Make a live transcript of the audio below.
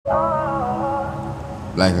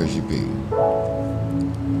Black Hershey P.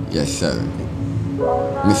 Yes, sir.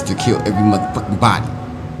 Mr. Kill every motherfucking body.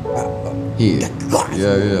 Here.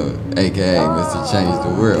 Yeah. AKA Mr. Change the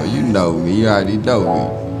World. You know me. You already know me.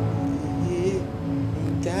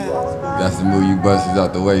 That's the move you busters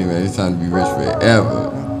out the way, man. It's time to be rich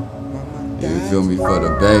forever. You feel me? For the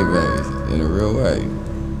babies. In a real way.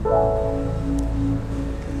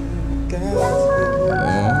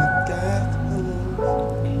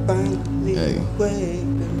 Hey.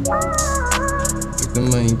 Get the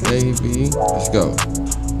money, baby. Let's go.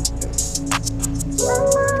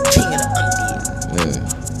 King of the undead. Yeah.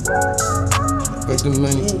 Put the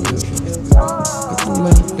money, put the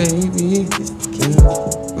money, baby. Yeah.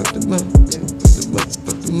 Put the money,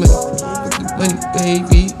 put the money,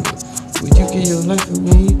 baby. Would you give your life for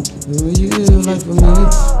me? Would you give your life for me?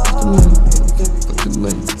 Put the money, put the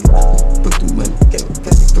money, put the money,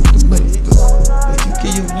 put the money. Would you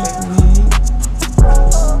give your life for me?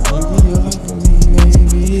 Would you give your life for me,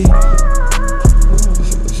 baby?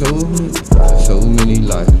 So many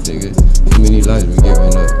lives, nigga. So many lives we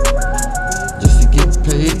giving up just to get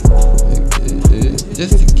paid,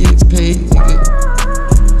 just to get paid, nigga.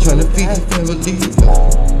 Tryna feed the family.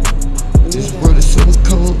 This world is so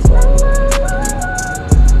cold.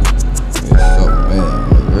 It's so man,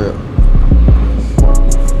 girl.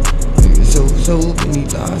 Nigga, so many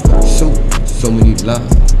lives, so many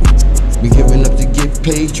lives. We giving up to get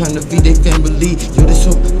paid, tryna feed their family. Yo, this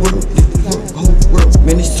whole world.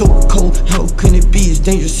 Man, it's so cold, how can it be as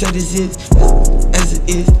dangerous as it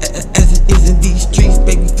is in these streets?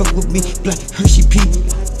 Baby, fuck with me, Black Hershey P.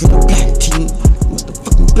 From the black team,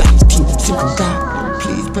 motherfucking black team. Simple God,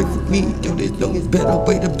 please pray for me. Yo, there's no better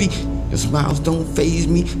way to be. Your smiles don't faze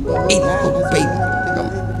me. 84, baby,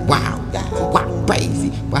 I'm wow, crazy.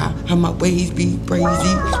 Wow, how my ways be crazy.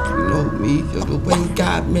 You know me, you're the way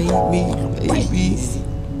God made me, baby.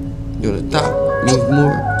 You're the thought means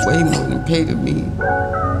more, way more than pay to me.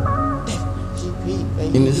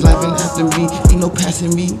 In this life and after me, ain't no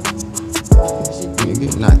passing me.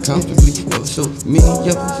 Nigga, not comfortably. Yo, so many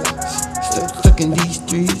of us stuck in these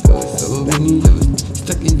streets. So many of us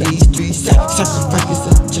stuck in these streets. Sacrifices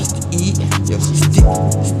up just to eat. Yo,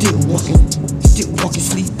 still walking,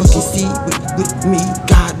 sleep, bucket seat with me.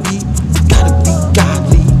 Godly, gotta be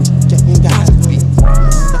godly. Gotta be.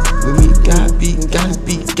 With me, gotta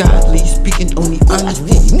be godly, speaking only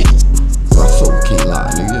honesty. My soul can't lie,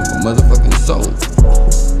 nigga, my motherfucking soul.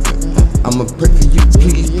 I'ma pray for you,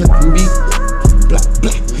 please pray for me. Black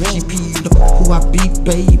Hershey P, you know who I be,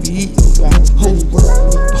 baby. The whole world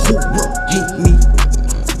hate me.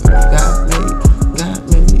 God made.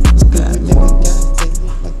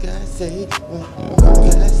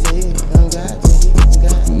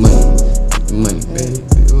 Money, baby.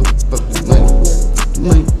 Fuck the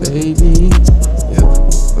money, baby. Yeah,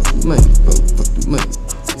 fuck the money, fuck the money.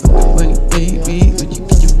 Fuck the money, baby. Would you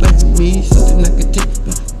get your life with me? Something I could take.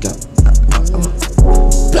 I'ma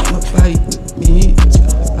block my body with me.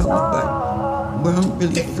 Block my body. Where I'm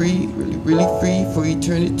really free, really free for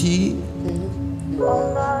eternity.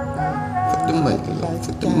 Fuck the money,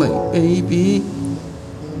 baby.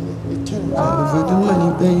 For the money,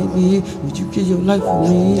 baby. Would you give your life for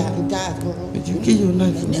me? Would you give your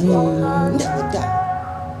life for me?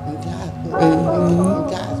 Baby, I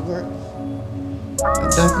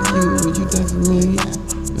die for you. Would you die for me?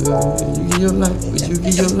 Would you give your life? Would you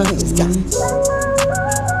give your life for me?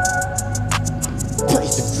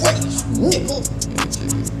 Praise the grace, nigga.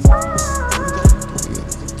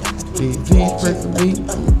 Please pray for me.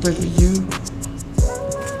 I'ma pray for you.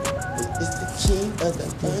 It's the king of the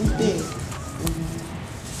undead.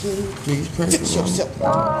 Please pray for me.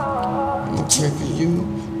 I'ma pray for you.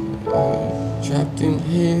 Trapped in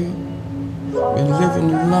here, been living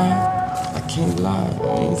a life. I can't lie, I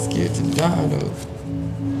ain't scared to die though.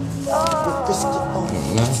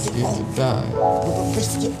 I'm not scared to die.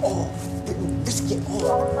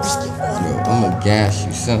 Yo, I'ma gas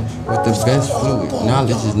you, son, with the best fluid.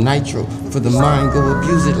 Knowledge is nitro. For the mind, go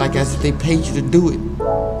abuse it like as if they paid you to do it.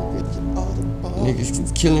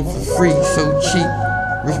 Niggas killing for free, so cheap.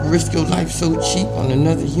 Risk your life so cheap on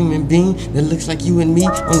another human being that looks like you and me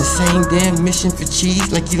on the same damn mission for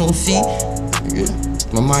cheese, like you don't see.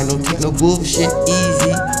 My mind don't take no bullshit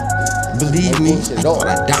easy. Believe me, I thought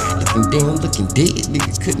I died looking dead.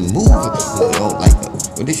 Nigga couldn't move it. You know, like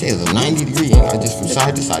what they say is a 90-degree angle, just from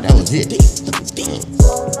side to side. That was it.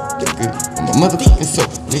 I'm a motherfucking soul,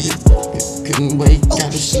 nigga. Couldn't wait,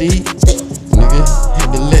 gotta sleep. Nigga,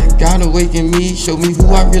 had to let God awaken me, show me who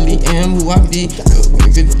I really am, who I be.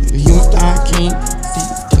 Nigga, the human eye can't see.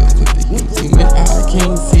 The human eye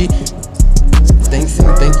can't see. Thanks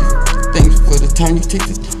for the time. time you take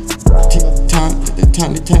the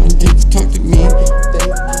time to take to talk to me.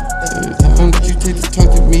 Every time that you take to talk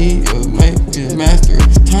to me, you might be a master.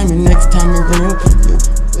 Time and next time around.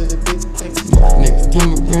 Next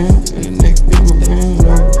time around, next time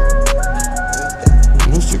around.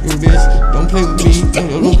 No stricken bitch, don't play with me.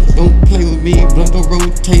 Don't play with me. Blunt don't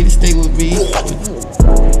rotate, stay with me. I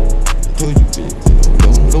told you, bitch,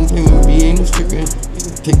 don't play with me. Ain't no stricken.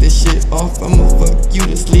 Take that shit off, I'ma fuck you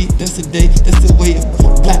to sleep. That's the day, that's the way of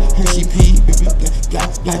black Hershey P.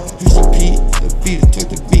 Black Hershey P. The beat, talk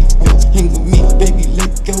the beat, yo. Hang with me, baby,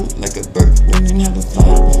 let go like a bird learning how to fly.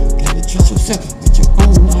 Gotta trust yourself with your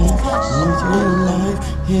own life. Live your own life,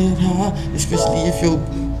 head high. Especially if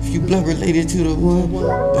you blood related to the one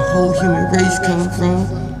the whole human race come from.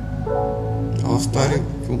 All started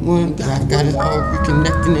from one, God got it all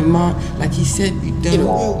reconnecting in mind. Like he said be done, in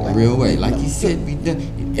a real way. Like he said be done.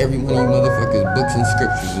 In every one of you motherfuckers, books and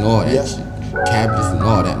scriptures and all that shit. Tablets and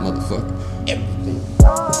all that motherfucker. Everything.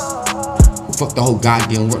 Fuck the whole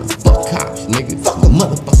goddamn world. Fuck cops, nigga. Fuck the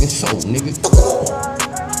motherfucking soul, nigga.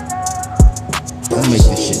 Don't make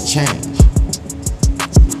this shit change.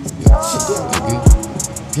 Nigga.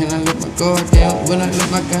 Can I let my guard down? When I let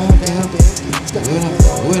my guard down?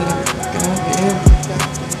 When I goddamn.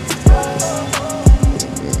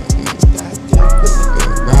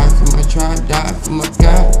 Ride for my tribe, die for my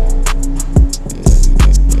God.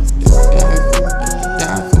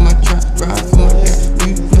 Die for my tribe, ride for my God.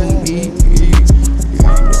 You know me,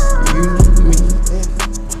 you know me.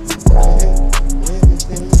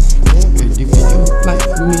 If you like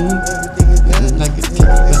me, like a tick,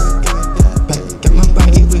 got my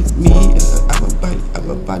body with me. I have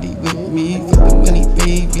a body with me. For the money,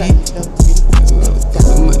 baby. For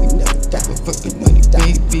the money, fuck the money,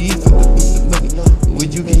 baby. For the money.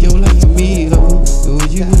 Would you give your life for me, though?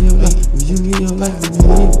 Would you give your life? Would you give your life for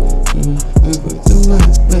me? For the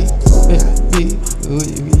money, baby. Would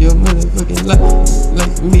you give your motherfucking life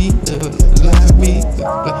for me? Life for me.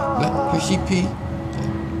 Like Hershey P.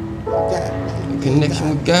 The connection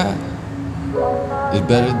with God is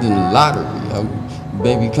better than the lottery.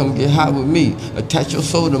 Baby, come get high with me. Attach your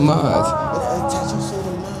soul to mine.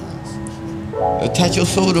 Attach your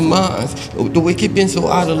soul to mine. The wicked been so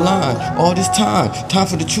out of line. All this time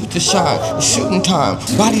for the truth to shine. It's shooting time.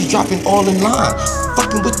 Bodies dropping all in line.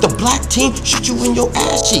 Fucking with the black team, shoot you in your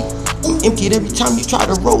ass cheek. Empty it every time you try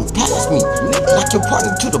to roll past me. Like you're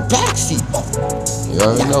partner to the backseat. You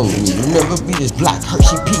already know me. Remember me as Black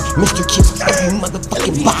Hershey P. Mr. Kid, every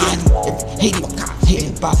motherfucking body.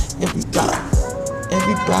 Hated by everybody.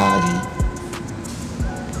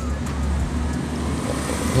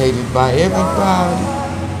 Hated by everybody.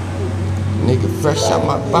 Nigga fresh out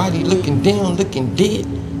my body, looking down, looking dead.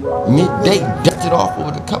 Midday, dusted off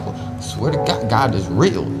over the couple. Swear to God, God is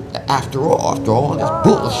real. After all this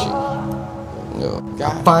bullshit.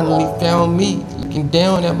 I finally found me, looking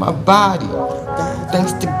down at my body.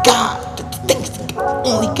 Thanks to God.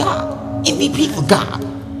 Only God. MVP for God.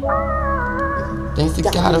 Thanks to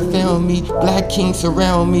God I found me. Black kings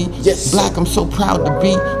surround me. Black I'm so proud to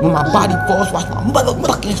be. When my body falls, watch my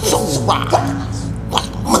motherfucking soul rise. Watch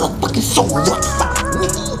my motherfucking soul rise.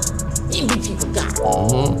 MVP for God.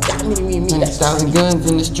 100,000 guns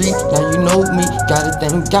in the street. Now you know me. Gotta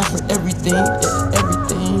thank God for everything.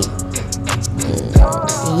 Everything.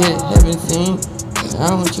 Yeah, heaven seen. I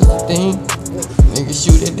don't trust a thing. Nigga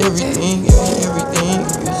shoot at everything. Everything.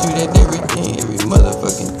 Nigga shoot at everything. Every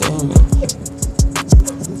motherfucking thing.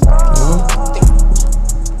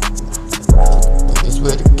 I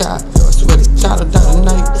swear to God, I'll die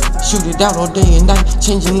tonight. Shoot it out all day and night,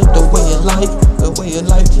 changing up the way of life.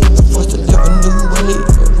 Forced to live a new way.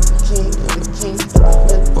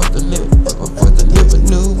 Forced to live a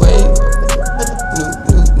new way.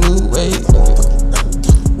 New way.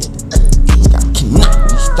 I cannot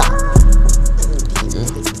be stopped.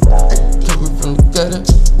 Coming from the gutter,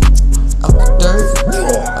 out the dirt,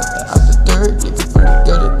 out the dirt. Nigga from the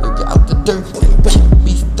gutter, nigga out the dirt. Can't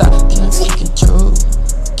be stopped, can't be controlled.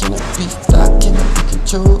 Cannot be stopped, cannot be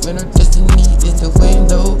controlled. Man, our destiny is the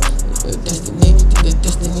window. The destiny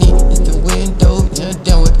is the window. Yeah,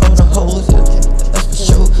 down with all the holes. Yeah, that's for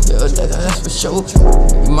sure. Yeah, that's for sure.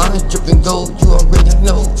 Your mind's dripping gold, you already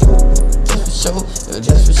know. That's for sure. Yeah,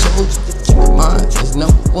 that's for sure. Keep in mind, it's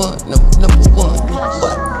number one. What?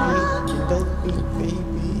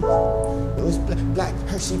 Black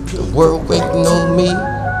Hershey P. The world waiting on me,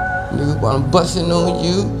 nigga, while I'm busting on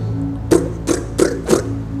you.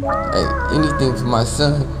 Hey, anything for my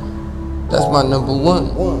son. That's my number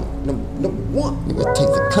one. Number one. Nigga, take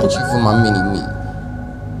the country for my mini-me.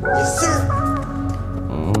 Yes, sir.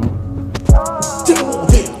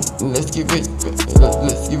 Let's get rich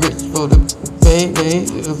for the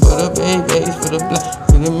babies, for the babies, for the black,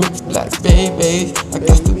 for the mixed black babies. I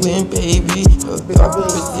got to win, baby. I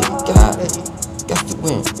represent God. Got to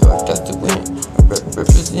win, I got to win. I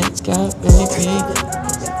represent God, baby.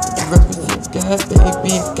 I represent God,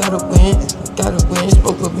 baby. Gotta win.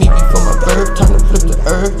 Spoke with me before my birth. Time to flip the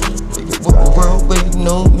earth. Nigga, what the world waiting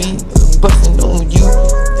on me, busting on you.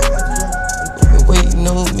 Waiting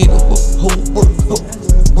on me, the whole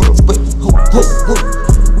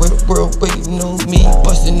world waiting on me,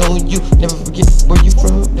 busting on you. Never forget where you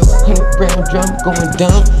from. No 100-round drum going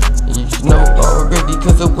dumb. You just know already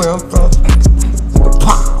cause of where I'm from. Nigga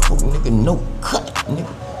powerful, nigga no cut, nigga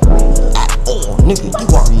at all, nigga you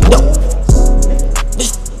already know.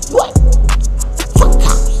 This what? Fuck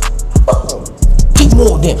cops. Keep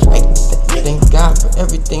more than like. Thank God for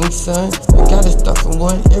everything, son. You gotta start from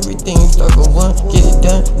one, everything start from one. Get it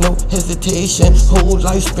done, no hesitation. Whole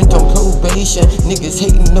life spent on probation. Niggas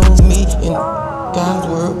hating on me in God's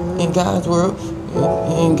world, in God's world,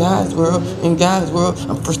 in God's world, in God's world.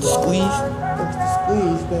 I'm first to squeeze.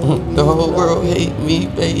 The whole world hate me,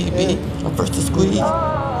 baby. I'm first to squeeze.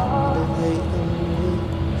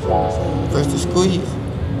 First to squeeze.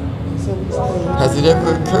 Has it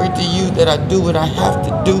ever occurred to you that I do what I have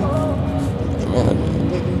to do?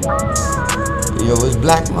 Yo, it's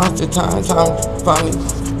Black Monster time. Time to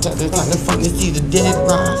finally see the dead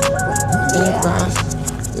rise.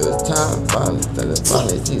 It was time to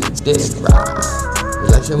finally see the dead rise.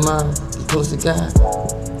 Relax your mind. Get close to God.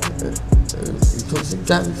 Get close to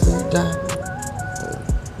God before you die.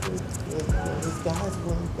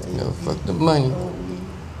 Yo, fuck the money.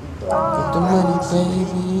 Fuck the money,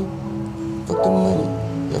 baby. Fuck the money.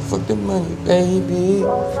 Yeah, fuck the money, baby.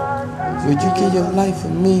 Would you give your life for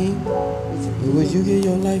me? Would you give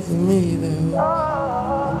your life for me, though?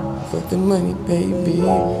 Fuck the money, baby.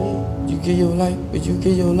 You give your life, would you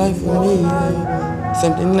give your life for me, though?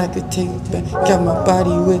 Something I could take back, got my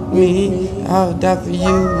body with me. I'll die for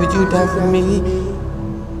you, would you die for me?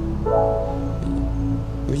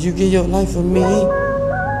 Would you give your life for me?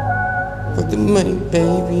 Fuck the money,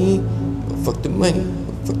 baby. Fuck the money.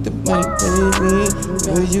 Fuck the money, baby.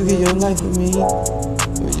 Would you give your life for me?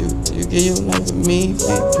 Would you give your life for me?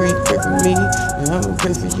 Pray for me, and I'ma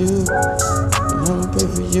pray for you. And I'ma pray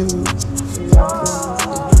for you.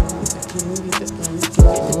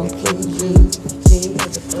 I'ma pray for you.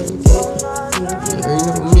 You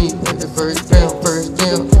know me, nigga, first down, nigga, first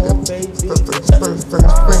down,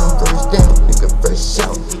 nigga, first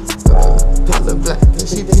shout. Holla black,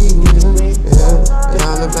 she be nigga. Yeah,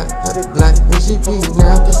 holla black, she be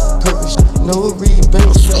now. Perfect, no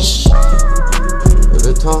rebound, swish. You're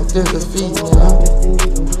the talk to the feet now.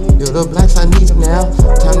 You're the blacks I need now.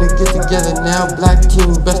 Time to get together now. Black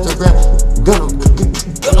team, best around. Gun 'em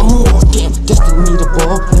all, damn. Destiny the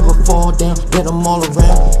ball, never fall down. Get 'em all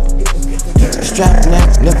around. Strap now,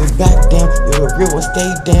 never back down. You're a real one,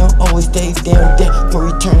 stay down. Always stay down, down for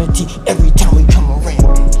eternity. Every time we come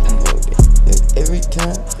around. Every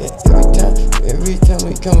time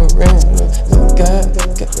we come around.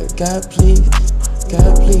 God, please.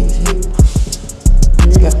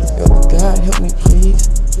 God, help me, please.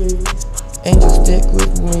 Angel, stick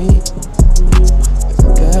with me.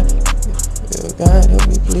 God, help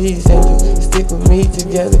me, please. Angel, stick with me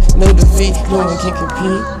together. No defeat, no one can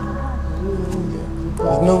compete.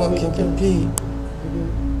 No one can compete.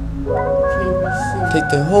 Take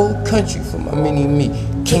the whole country for my mini-me.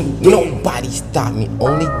 Can't nobody stop me.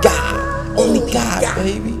 Only God,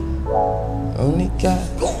 baby. Only God.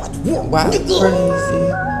 Why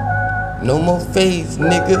crazy? No more phase,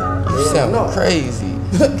 nigga. You sound crazy.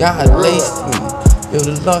 God laced me. Yo,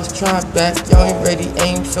 the lost tribe back. Y'all ain't ready.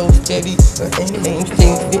 Aim so steady. Aim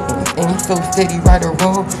so steady, right or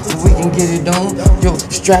wrong. So we can get it on. Yo,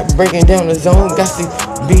 strap breaking down the zone. Got to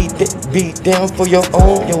beat down for your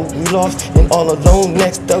own. Yo, we lost and all alone.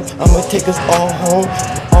 Next up, I'ma take us all home.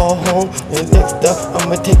 And next up,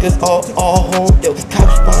 I'ma take us all home. Yo,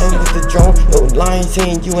 cops spying with the drone. Yo, lying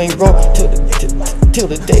saying you ain't wrong. Till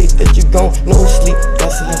the day that you gone. No sleep,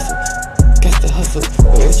 got to hustle.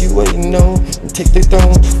 What you waiting on? Take the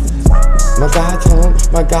throne. My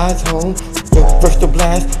God's home. Yo, first to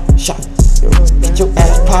blast, shot. Yo, get your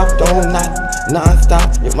ass popped on, not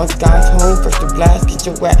non-stop. Yo, my God's home. First to blast, get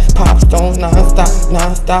your ass popped on,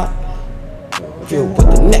 non-stop. Feel what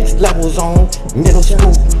the next level's on. Middle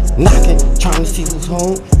school, knocking, trying to see who's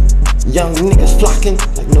home. Young niggas flocking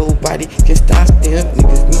like nobody can stop them.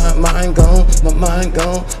 Niggas, my mind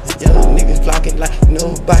gone. Young niggas flocking like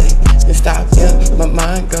nobody can stop them. My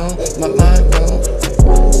mind gone.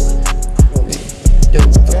 Yo,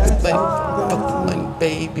 fuck the money,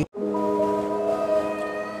 baby.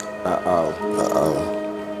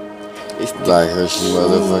 It's Black Hershey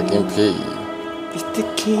motherfucking P. It's the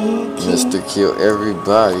king. Mr. Kill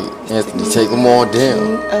everybody. Anthony, take them all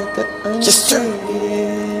down. Just sir.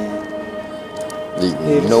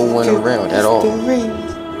 Leave no one around at all.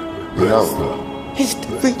 You know.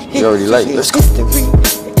 History. You already late. Let's go. History.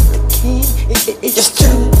 It's the king. It's the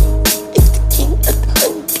king. It's the king of the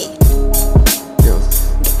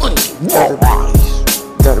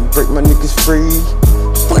Gotta break my niggas free.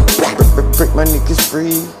 Break my niggas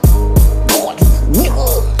free.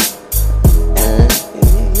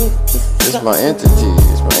 It's my entity.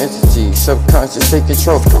 It's my entity. Subconscious take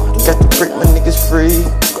control. Got to break my niggas free.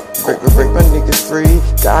 Break my niggas free.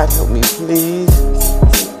 God help me, please.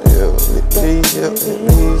 Please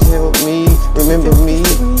help me. Remember me.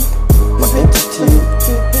 My entity.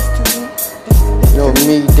 Know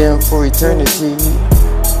me down for eternity.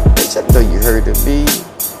 Bitch, I know you heard of me.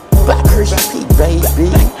 Black Hershey P, baby.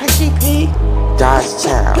 Black Hershey P. God's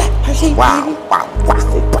child. Black Hershey Wow,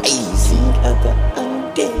 crazy.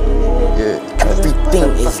 Yeah.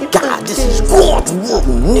 Everything is God. This is God's will,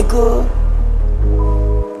 nigga.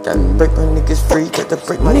 Gotta break my niggas free. Gotta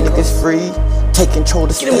break my niggas free. Take control of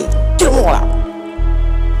the state. Get them all out.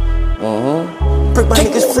 Break my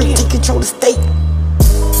niggas free. Take control of the state.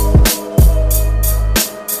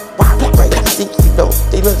 Wow, right. See, you know,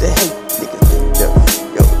 they love to hate, nigga.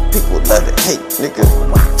 Yo, people love to hate, nigga.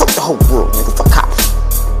 Fuck the whole world, nigga. Fuck cops.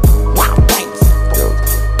 Wow, right. Yo,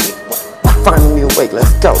 find me a way.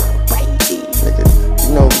 Let's go. Nigga, you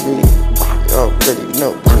know me. You already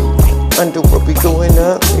know me. Under what we going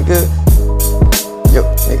up, nigga. Yo,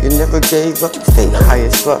 nigga never gave up. Stay high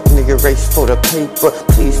as fuck, nigga. Race for the paper.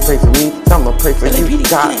 Please pray for me. I'ma pray for you.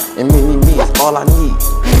 God and many me is all I need.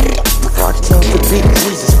 Before I came to be,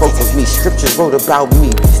 Jesus spoke of me. Scriptures wrote about me.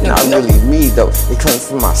 It's not really me though. It comes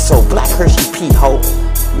from my soul. Black Hershey P. Ho.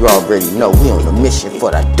 You already know we on a mission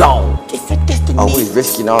for the dome. Always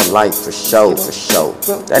risking our life for show, for show.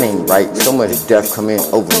 That ain't right. So much death come in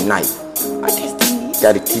overnight.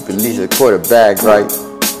 Gotta keep at least a quarter bag, right?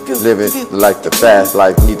 Living like the fast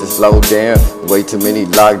life, need to slow down. Way too many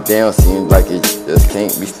lockdowns, seems like it just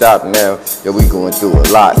can't be stopped now. Yo, we going through a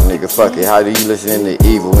lot, nigga. Fuck it, how do you listen to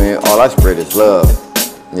evil and all I spread is love?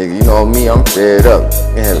 Nigga, you know me, I'm fed up.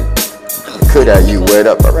 Man, could have you wet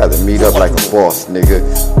up? I'd rather meet up like a boss, nigga.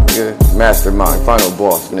 Mastermind, final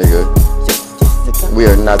boss, nigga. We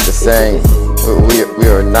are not the same. We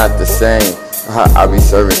are not the same. I be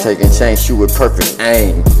serving, taking change, shoot with perfect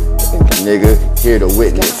aim. Nigga, here to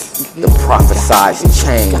witness the prophesized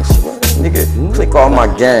change. Nigga, click all my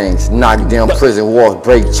gangs, knock down prison walls,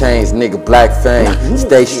 break chains. Nigga, black fame,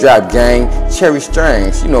 stay strapped gang, cherry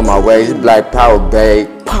strings. You know my ways, black power, babe.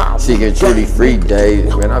 Seeking truly free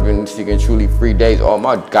days. Man, I've been seeking truly free days all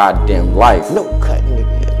my goddamn life. No cut,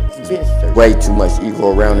 nigga. Way too much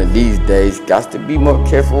evil around in these days. Got to be more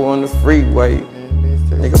careful on the freeway.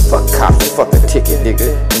 Nigga, fuck cops and fuck a ticket,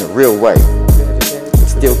 nigga, in a real way.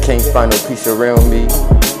 Still can't find no peace around me.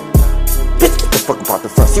 Bitch, get the fuck about the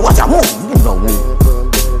front. See, watch out, move. You know me.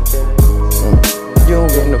 You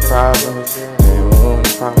don't get no problems. Man, no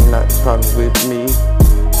problem, not the problem with me.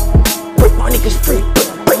 Break my niggas free.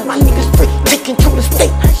 Break my niggas free. Take control of the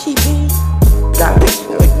state.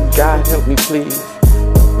 God help me, please.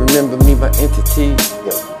 Remember me, my entity.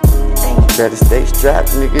 Better stay strapped,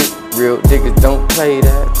 nigga. Real niggas don't play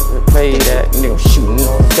that. Nigga, shooting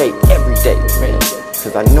on state every day, man.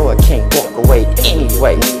 Cause I know I can't walk away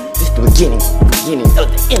anyway. This the beginning of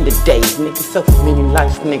the end of days, nigga. So many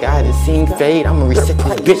lives, nigga, I hadn't seen fade. I'ma reset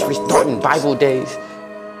this bitch, restarting Bible days.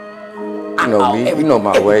 You know me, you know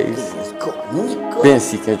my ways. Been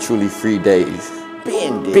seeking truly free days.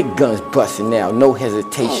 Big guns busting now, no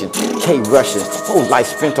hesitation. K Russians, whole life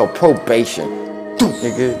spent on probation.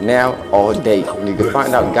 Nigga, now all day. Nigga,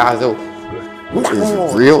 find out Gazo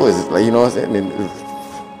is real, is like, you know what I'm saying?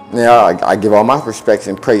 Now I give all my respects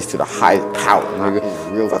and praise to the highest power, nigga.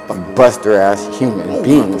 Real fucking buster ass human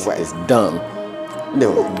beings is dumb.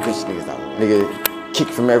 Nigga,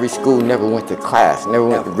 kicked from every school, never went to class, never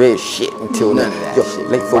went to red shit until now.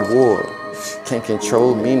 Late for war. Can't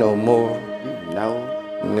control me no more. No.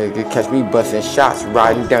 Nigga, catch me busting shots,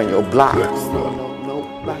 riding down your block.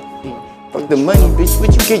 Fuck the money, bitch,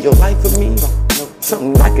 would you give your life for me?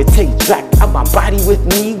 Something I could take back out my body with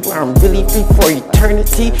me, where I'm really free for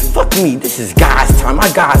eternity. Fuck me, this is God's time, my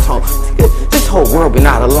God's home. This whole world been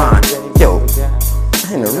out of line. Yo,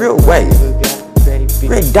 in a real way.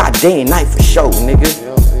 Red dot day and night for show, nigga.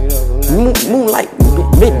 Moonlight,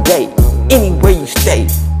 midday, anywhere you stay.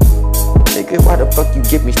 Nigga, why the fuck you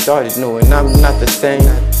get me started knowing I'm not the same?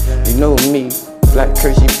 You know me, Black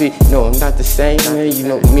Hershey P. No, I'm not the same, man. You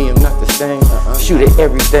know me, I'm not the same. Shoot at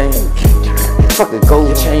everything. Fuck a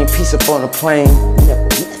gold chain, piece up on a plane.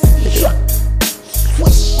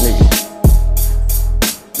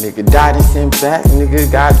 Nigga died and sent back. Nigga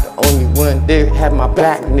got the only one there, had my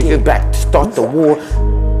back. Nigga back to start the war.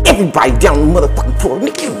 Everybody down the motherfucking floor.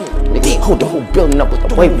 Nigga hold the whole building up with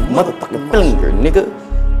the wave of motherfucking finger, nigga.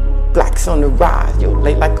 Black's on the rise, yo,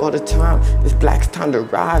 late like all the time. It's Black's time to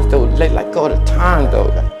rise, though, late like all the time, though.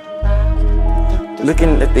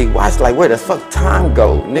 Looking at they watch like where the fuck time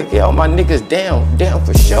go, nigga. All my niggas down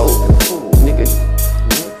for show, nigga.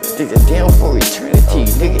 Nigga down for eternity,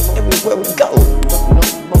 nigga. Everywhere we go,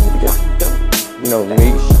 you know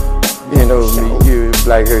me, you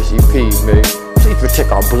Black Hershey P, man. Please protect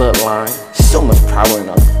our bloodline. So much power in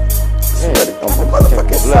our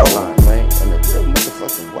motherfucking bloodline, man. In a real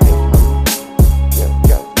motherfucking way.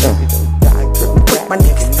 Break my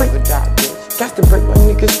niggas free. Got to break my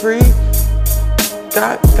niggas free.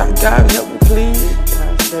 God help me please.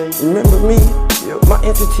 Remember me, yo, my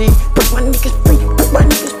entity. Break my niggas free. Break my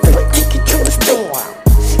niggas free. Take control of the state.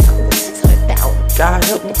 God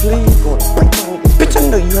help me please. Bitch, I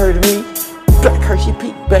know you heard of me. Black Hershey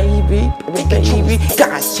P, baby, baby,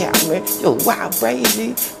 God's child, man. Yo, wild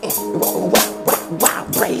crazy, wild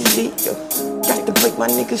crazy. Yo, got to break my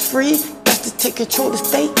niggas free. Got to take control of the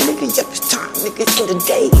state, nigga. Yo, it's time, nigga. In the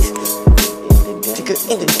days, nigga,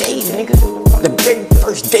 in the days, nigga. The very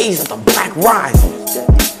first days of the Black Rising.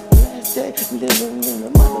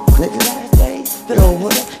 Nigga, you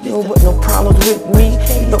know what, no problems with me.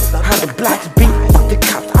 You know how the blacks beat. Fuck the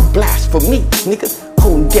cops, I blast for me, nigga.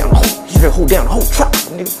 Hold down the whole trap,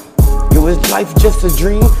 nigga. Yo, is life just a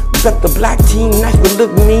dream? Got the black team, nice but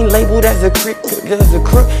look mean. Labeled as a crook,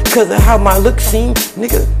 cause of how my look seem,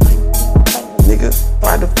 nigga.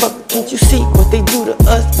 Why the fuck can't you see what they do to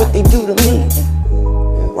us, what they do to me?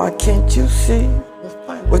 Why can't you see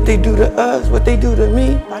what they do to us, what they do to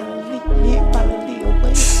me?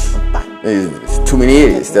 It's too many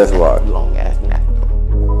idiots, that's why. In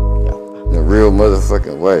a real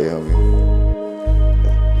motherfucking way, homie.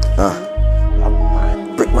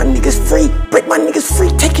 Break my niggas free, break my niggas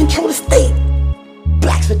free, take control of the state.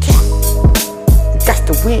 Blacks attack. Got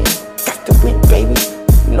to win, baby.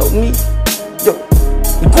 You know me, yo,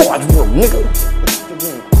 God's world, nigga.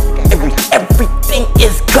 Everything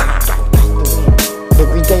is God.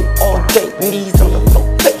 Every day, all day, knees on the floor,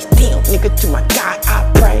 face down, nigga. To my God I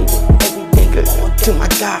pray. Nigga, to my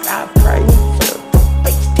God I pray.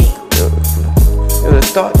 Face down. Yo, the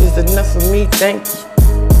thought is enough for me, thank you.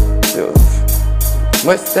 Yo,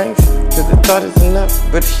 much thanks, cause the thought is enough.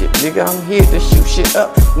 But shit, nigga, I'm here to shoot shit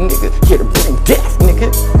up. Nigga, here to bring death, nigga.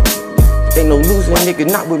 Ain't no losing, nigga,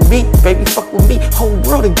 not with me. Baby, fuck with me, whole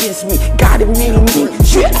world against me. God in me,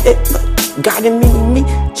 shoot it. God in me,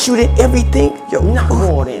 shoot at everything. Yo, not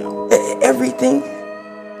more than everything.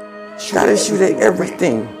 Gotta shoot at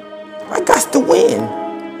everything. I got to win.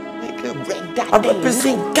 I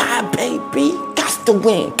represent God, baby. Got to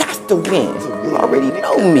win, got to win. You already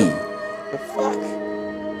know me. The fuck?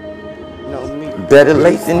 Better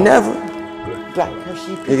late than never.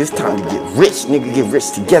 Nigga, it's time to get rich. Nigga, get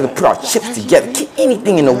rich together. Put our chips together. Keep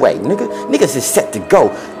anything in the way. Nigga, niggas is set to go.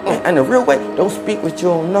 And the real way, don't speak what you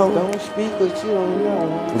don't know. Don't speak what you don't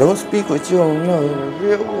know. Don't speak what you don't know. In the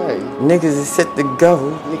real way, niggas is set to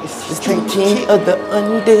go. It's the king of the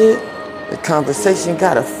undead. The conversation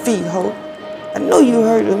got a fee, ho. I know you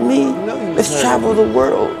heard of me. Let's travel the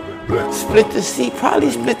world. Split the sea,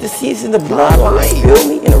 probably split the seas in the bloodline. Feel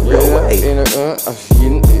me? In a real way.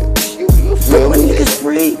 Break my niggas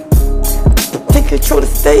free. Take control of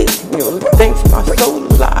the state. Yo, thanks my soul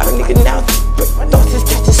alive, nigga. Now my thoughts is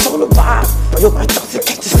catching solar vibe. Yo, my thoughts is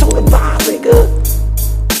catching solar vibe, nigga.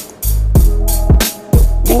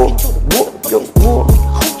 War.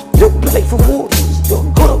 Yo, we late for war. Yo,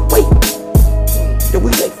 hold up, wait. Yo, we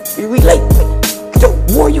late. Yo,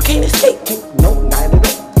 war, you can't escape. No, not at all.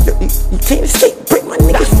 Yo, you can't escape. Break my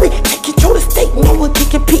niggas free. Take control of the state. No one can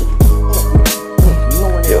compete.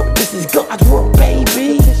 Yo, this is God's world,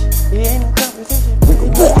 baby.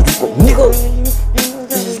 Nigga.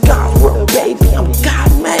 This is God's world, baby. I'm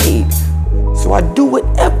God made. So I do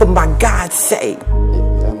whatever my God say.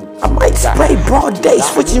 I might spray broad day,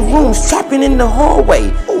 switching rooms, trapping in the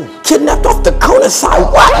hallway. Kidnapped off the corner side.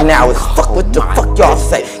 What now? It's fuck what the fuck y'all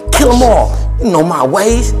say. Kill them all. You know my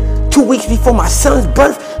ways. 2 weeks before my son's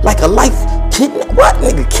birth, like a life. What,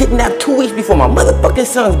 nigga? Kidnapped 2 weeks before my motherfucking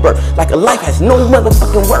son's birth. Like a life has no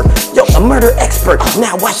motherfucking worth. Yo, a murder expert.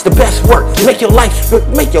 Now watch the best work. Make your wife squirt.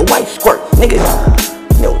 Nigga,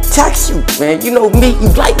 yo, tax you, man. You know me, you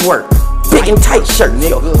like work. Big and tight shirt,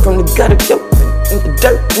 yo. From the gutter, yo. in the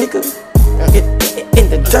dirt, nigga. In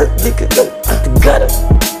the dirt, nigga. Out the gutter.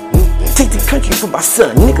 Take the country for my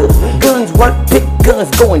son, nigga. Guns work, big guns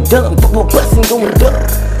going dumb. Bustin' going dumb.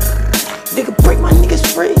 Nigga, break my niggas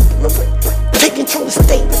free. Take control of the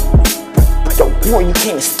state. Don't worry, you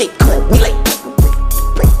can't escape. We like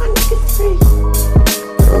break my niggas free.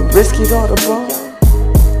 Risk it all the ball.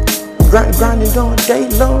 Grinding all day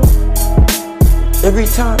long. Every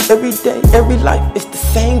time, every day, every life, it's the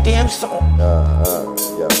same damn song.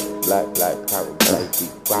 Yo, black power,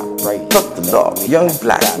 right. Fuck the law, young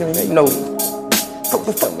black, you know.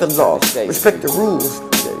 Fuck the law, respect the rules.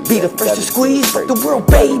 Be the first to squeeze, fuck the world,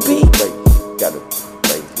 baby.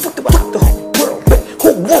 Fuck the whole world, baby.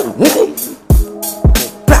 Whoa,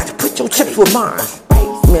 nigga. Black, put your chips with mine.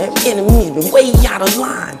 Man, enemies been way out of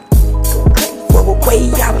line.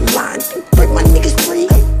 Way out of line. Break my niggas free.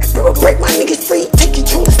 Break my niggas free. Take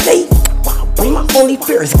control of the state. My only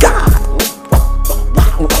fear is God.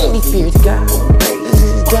 My only fear is God.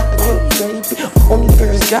 Only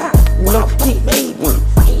fear is God. You know, He made me.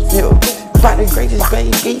 You know, by the greatest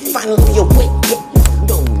baby, finally awake.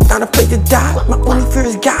 Not afraid to die. My only fear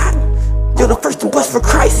is God. You're the first to bust for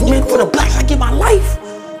Christ, man. For the blacks, I give my life.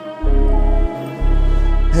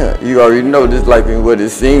 You already know this life ain't what it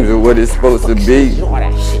seems or what it's supposed to be.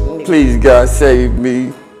 Please, God, save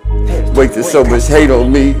me. Wait till so much hate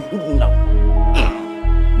on me.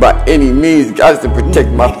 By any means, God's to protect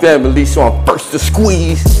my family, so I'm first to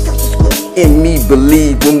squeeze. In me,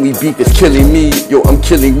 believe when we beef, it's killing me. Yo, I'm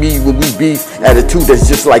killing me when we beef. Attitude that's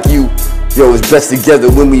just like you. Yo, it's best together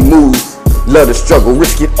when we move. Love the struggle,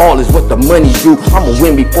 risk it all is what the money do. I'ma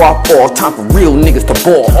win before I fall, time for real niggas to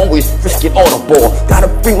ball. Always risk it all the ball. Gotta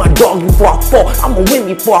free my dog before I fall. I'ma win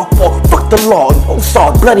before I fall. Fuck the law, no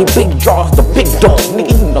saw, bloody big jaws, the big dog,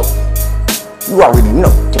 nigga, you know. You already know.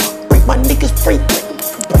 Break my niggas free.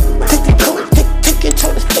 Take the coat, take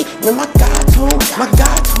control of the state. Man, my God's home, my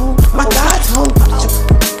God's home, my God's home.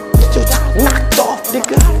 Just knocked off,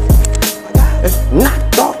 nigga.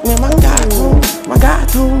 Knocked off, man, my God's home, my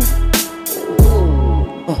God's home.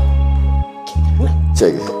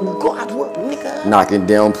 Check it. Knocking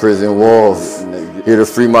down prison walls. Here to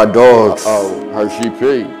free my dogs. Hershey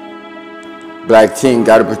P. Black team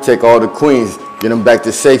gotta protect all the queens. Get them back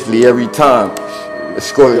to safely every time.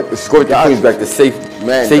 Escort the queens back to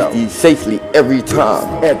safely every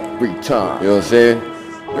time. Every time. You know what I'm saying?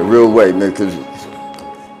 The real way, man, because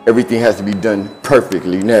everything has to be done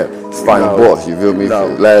perfectly now. It's final boss, you feel me?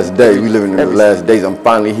 Last day, we living in the last days. I'm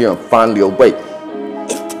finally here, I'm finally awake.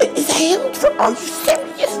 It's him? Are you serious?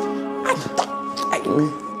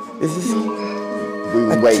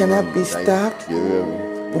 I cannot be stopped.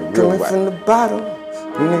 I'm coming from the bottom.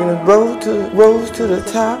 Nigga rose to the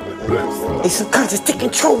top. They subconscious take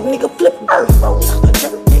control, nigga. Flip earth, roll out the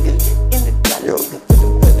dirt, nigga. In the gutter,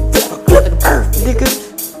 flip earth, nigga.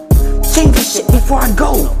 Change this shit before I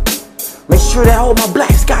go. Make sure that all my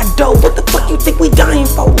blacks got dough. What the fuck you think we dying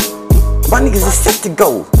for? My niggas is set to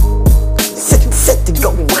go. Set to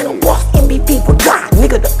go. Final boss MVP for God,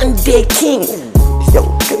 nigga, the undead king. Yo,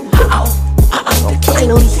 I'm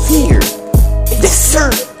finally here. Yes, sir.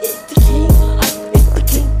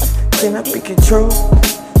 Can I be controlled?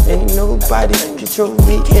 Ain't nobody can control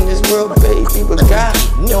me in this world, baby, but God.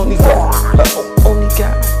 Only God. Only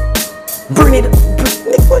God. Burn it up,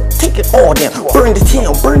 nigga, take it all down. Burn the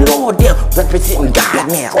town, burn it all down. Representing God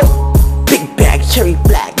now. Big bag, cherry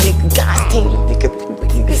black, nigga, God's team, nigga.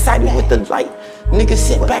 Excited with the light. Nigga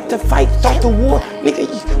sit back to fight, start the war. Nigga,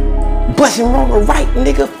 you busting wrong or right,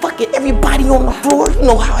 nigga. Fuck it, everybody on the floor. You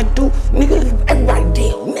know how I do, nigga. Everybody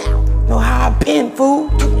down now. Know how I been, fool.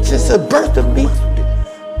 Since the birth of me.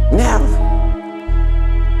 Now,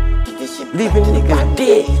 leaving niggas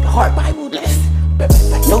dead. Heart Bible less.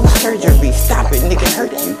 No surgery, stop it, nigga.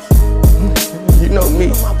 Hurt you. You know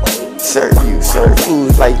me. Serve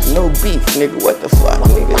food like no beef, nigga. What the fuck,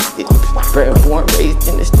 nigga? Born, raised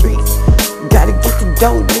in the streets. Gotta get the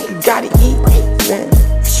dough, nigga. Gotta eat, man.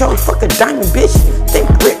 Show fuck a diamond, bitch. Think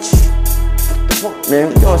rich, man.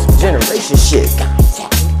 We on some generation shit,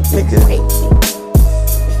 nigga.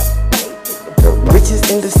 Riches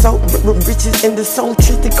in the soul,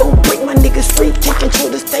 trick to go break my niggas free, take control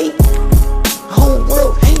of the state. Whole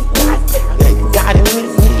world hate me. God in me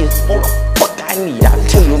is all the fuck I need. I'll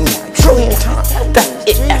tell you a trillion times. That's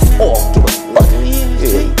it. That's all. Give a fuck.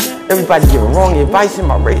 Yeah. Everybody giving wrong advice in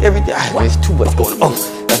my race. Everything. There's too much going on.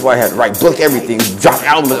 That's why I had to write book, everything, drop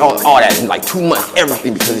albums, all that in like 2 months.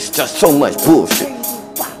 Everything because it's just so much bullshit.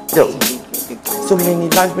 Yo, so many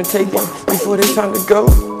lives been taken before they time to go.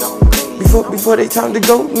 Before they time to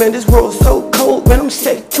go, man, this world's so cold. mode, man, I'm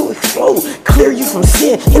set to explode. Clear you from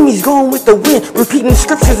sin, enemies going with the wind. Repeating the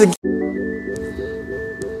scriptures again.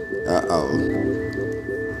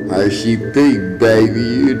 How she think, baby?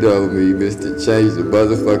 You know me, Mr. Change the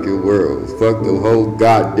motherfucking world. Fuck the whole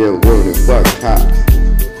goddamn world and fuck cops.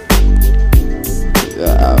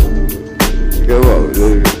 Come on,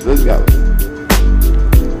 let's go.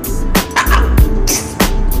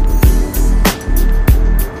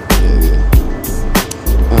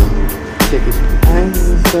 I ain't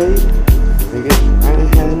afraid, nigga. I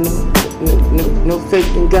ain't had no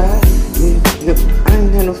faith in God. Nigga, I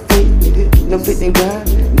ain't had no faith, nigga. No faith in God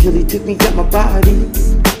until He took me out my body.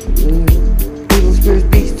 Evil spirits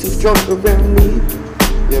be too strong around me.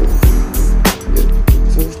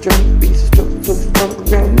 So strong, be so strong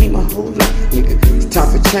around me my whole life, nigga. It's time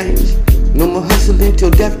for change. No more hustling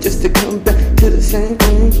till death just to come back to the same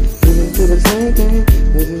thing. To the same thing.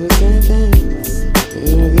 To the same thing.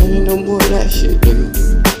 Ain't no more of that shit, nigga.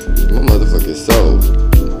 My motherfucking soul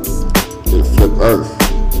to flip earth.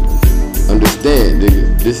 Understand,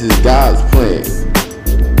 nigga, this is God's plan.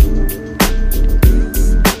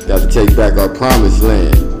 Gotta take back our promised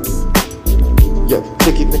land. Yo,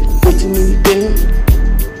 take it, man, way too many damn.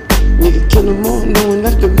 Nigga, kill them all, no one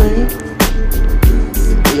left around.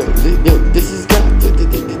 Yo, this is God,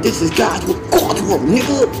 this is God's recorder,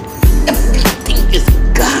 nigga. Everything is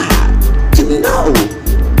God, you know.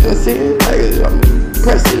 You know what I'm saying? Like, I'm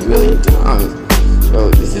pressed it a million times. Yo,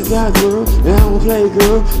 this is God's world, and I don't play,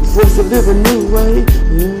 girl. Forced to live a new way.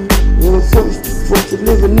 Forced to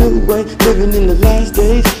live a new way. Living in the last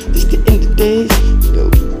days, this the end of days. Yo,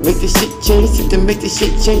 make this shit change, to make this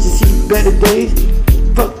shit change and see better days.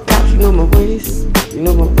 Fuck cops, you know my ways. You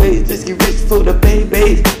know my ways. Let's get rich for the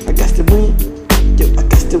babies. I got to win. Yo, I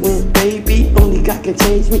got to win, baby. Only God can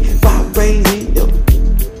change me. Vibe crazy, yo.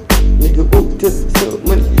 Nigga, woke to so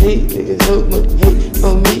much hate, nigga, so much hate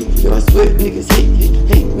on me. Yo, I swear, niggas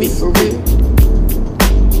hate me for real.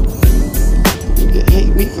 Nigga,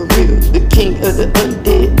 hate me for real. The king of the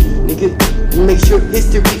undead, nigga, make sure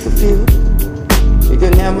history fulfilled. Nigga,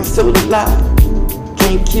 now my soul alive,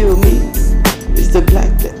 can't kill me. It's the black,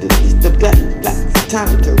 it's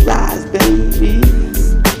time to rise, baby.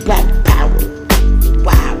 Black power,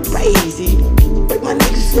 wow, crazy. Break my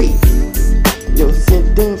niggas free. Yo,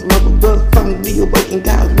 sent down from up above, finally awaken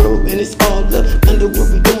God's world, and it's all up under what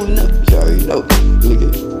we doing up. You already know,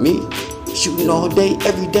 nigga, me shooting all day,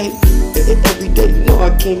 every day. You know I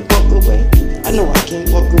can't walk away. I know I can't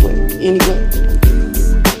walk away anyway.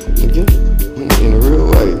 Nigga, in a real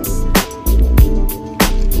way.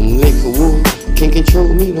 I'm late for war, can't control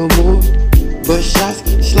me no more. Bust shots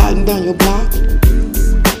sliding down your block,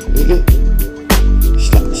 nigga.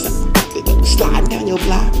 Sliding down your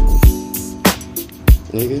block.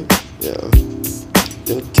 Nigga, yo,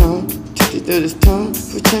 it's time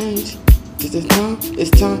for change. It's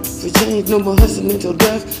time for change. No more hustling till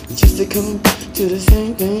death, just to come to the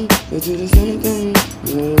same thing, to the same thing.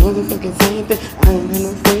 You know the motherfucking same thing. I ain't had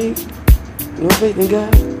no faith in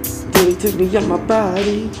God, till He took me out my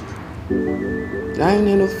body. I ain't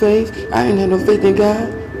had no faith in God,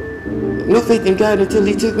 no faith in God until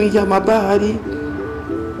He took me out my body.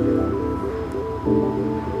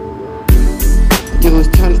 Yo, it's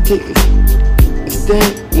time to take a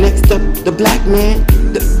stand. Next up, the black man,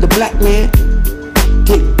 the black man.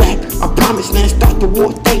 Take back our promise, man. Start the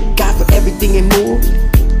war. Thank God for everything and more.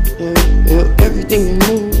 Yeah, everything and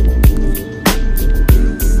more.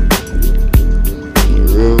 In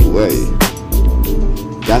a real way.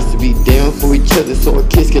 Got to be down for each other so our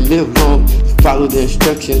kids can live long. Follow the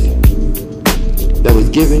instructions that was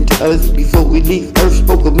given to us before we leave Earth.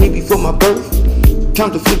 Spoke of me before my birth.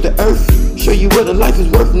 Time to flip the earth. Show you what a life is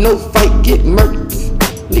worth. No fight, get murked.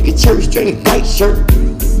 Nigga, cherry straight white shirt.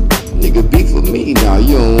 Nigga, beef with me. Nah,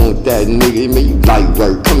 you don't want that, nigga. Man, you light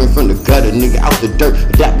work. Coming from the gutter, nigga, out the dirt.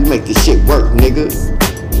 That we make this shit work, nigga.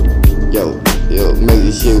 Yo, make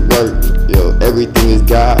this shit work. Yo, everything is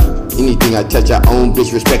God. Anything I touch, I own.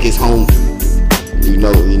 Bitch, respect his home. You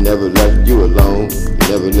know, he never left you alone. He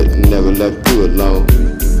never left you alone.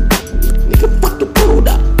 Nigga, fuck the world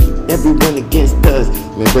up. Everyone against us,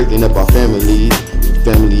 man, breaking up our families.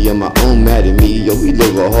 Family of my own mad at me. Yo, we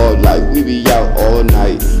live a hard life. We be out all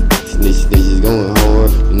night. Snitch is going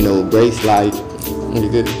hard. No brakes light.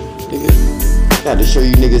 Nigga. Gotta show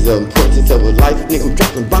you niggas the importance of a life. Nigga, I'm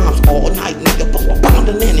dropping bombs all night. Nigga, bomb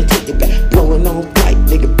the land and take it back. Blowing on flight.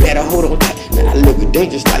 Nigga, better hold on tight. Man, I live a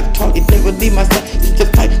dangerous life. Target never leave my side. It's the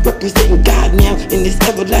fight. Representing God now in this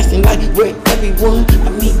everlasting life. Where everyone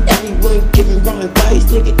giving wrong advice.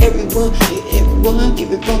 Nigga, everyone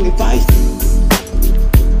giving wrong advice.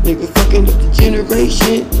 Nigga, fucking up the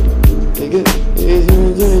generation. Nigga.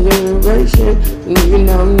 down. Nigga,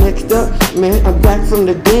 now I'm next up, man, I'm back from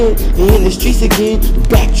the dead, and in the streets again,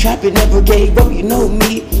 back trapping, never gave up, you know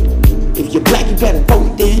me. If you're black, you better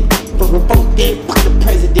vote then, vote then, fuck the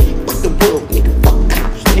president, fuck the world, nigga, fuck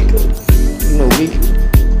cops, nigga. You know me,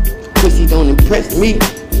 pussy don't impress me.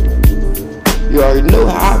 You already know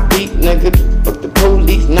how I beat, nigga. Fuck the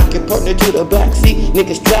police, knock your partner to the backseat,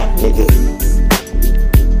 nigga strap, nigga.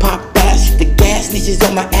 Pop ass, the gas leeches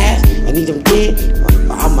on my ass. I need them dead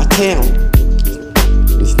out my town.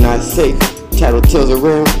 It's not safe. Tattletales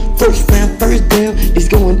around. First round, first down. It's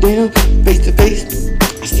going down. Face to face.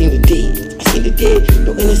 I seen the dead. I seen the dead.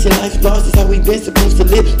 No innocent life lost. It's how we been supposed to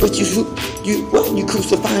live. But you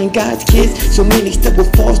crucifying God's kids. So many stuck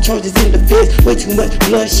with false charges in the feds. Way too much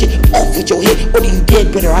blood shit off with your head. What do you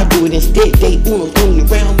get? Better I do it instead. They Uno's only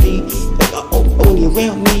around me. Only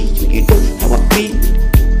around me. You know how I be.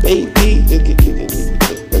 Baby,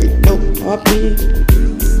 you know how I be.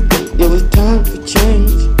 It was time for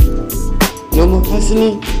change. No more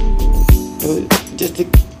hustling. Just to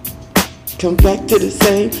come back to the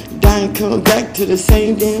same. Die and come back to the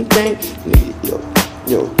same damn thing.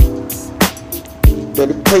 Yo.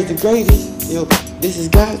 Better praise the greatest. Yo, this is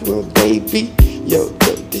God's world, baby. Yo,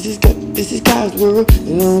 this is God's world.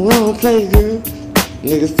 You know I don't play, girl.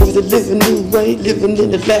 Niggas forced to live a new way, living in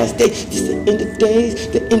the last day. This the end of days,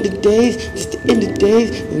 the end of days, this the end of days.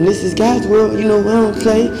 And this is God's world, you know I don't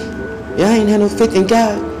play. Yeah, I ain't had no faith in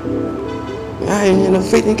God. I ain't had no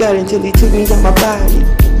faith in God until he took me out my body.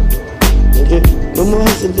 Nigga, no more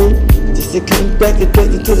hustling, just to come back and get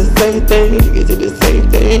into the same thing. Get to the same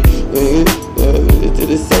thing, to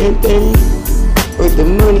the same thing. Worth the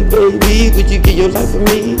money, baby, would you give your life for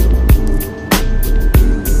me?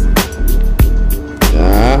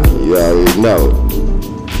 You already know.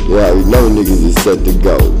 You already know niggas is set to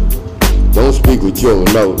go. Don't speak what you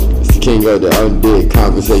don't know. It's the king of the undead.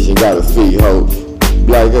 Conversation got a fee, ho.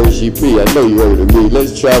 Black OCP, I know you heard of me.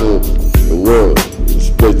 Let's travel the world,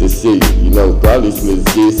 split the sea. You know, probably split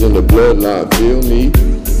the sea. It's in the bloodline, feel me?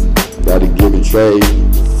 Gotta give it trade,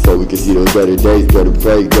 so we can see those better days. Better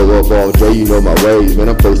pray, go up all day, you know my ways. Man,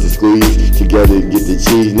 I'm first to squeeze, together to get the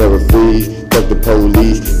cheese, never freeze. Fuck the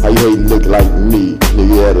police, how you hatin' look like me?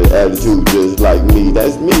 Nigga had an attitude just like me,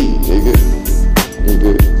 that's me, nigga.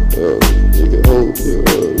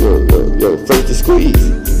 Yo, first to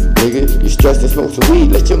squeeze. Nigga, you stressed and smoke some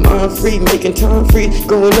weed, let your mind free, making time free.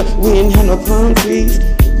 Going up, we ain't had no palm trees.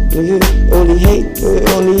 Nigga, only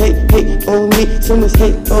hate on me. So much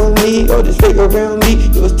hate on me, all this fake around me.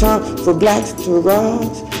 It was time for blacks to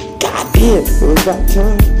rise. Goddamn, it was about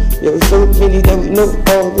time. There was so many that we know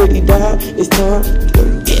already died. It's time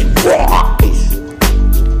to get rise.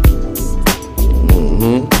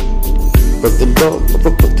 Fuck the law,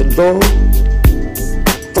 fuck the law.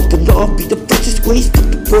 Fuck the law, be the first to squeeze. Fuck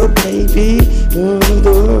the world, baby.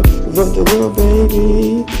 Fuck the world,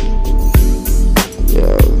 baby. Yo.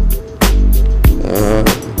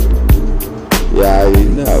 Yeah, you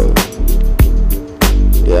know.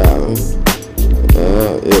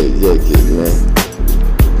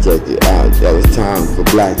 Check it out. That was time for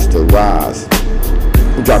blacks to rise.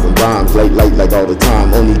 I'm dropping rhymes late like all the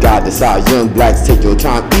time. Only God decides. Young blacks, take your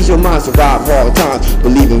time. Ease your mind, survive hard times.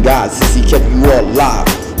 Believe in God since he kept you all alive.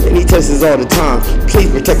 And he tests us all the time. Please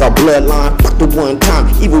protect our bloodline. Fuck the one time.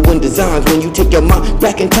 Evil one designs. When you take your mind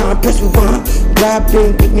back in time, press rewind. God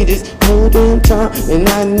been with me this whole damn time, and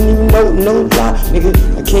I didn't even know, no lie, nigga.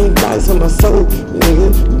 I can't lie, it's on my soul,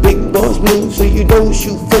 nigga. Big boss move, so you know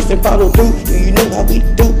shoot first and follow through. You know how we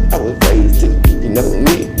do. I was raised to, you know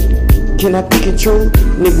me. Can I be controlled?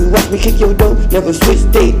 Nigga, watch me kick your door. Never switch,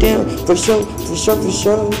 stay down. For sure, for sure, for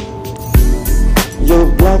sure. Yo,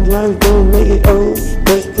 black life don't make it old.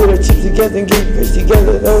 Let's put our chips together and get rich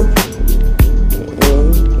together, though.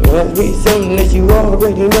 That's me something that you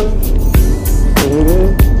already know.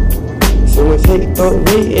 So much hate on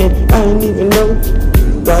me and I ain't even know.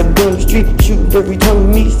 Riding down the street, shooting every time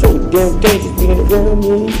with me. So damn dangerous being around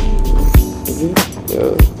me.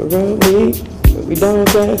 Around me. We down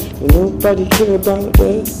bad and nobody care about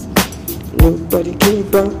us. Nobody care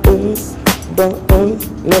about us.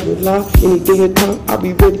 Never lie, any day or time I'll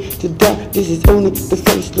be ready to die. This is only the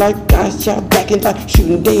first life. God's child back in life,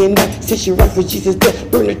 shooting day and night. Set you right for Jesus'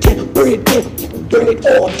 death. Burn it down, burn it down, burn it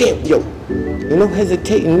all down. Yo, you no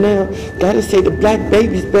hesitating now. Gotta say the black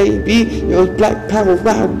babies, baby. Yo, black power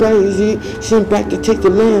ride crazy. Sent back to take the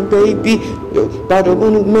land, baby. Yo, by the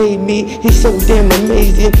one who made me, he's so damn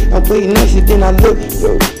amazing. I'm way nicer than I look.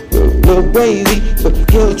 Yo, little crazy, but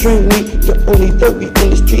he'll train me. The only dope in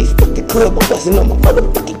the streets, fuck the club, I'm busting on my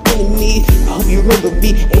motherfucking enemy. me. I hope you remember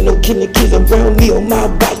me. Ain't no killing kids around me on my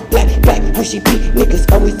watch. Black, black, Hershey P. Niggas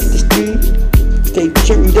always in the street. Stay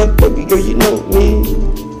cherried up, baby girl, you know me.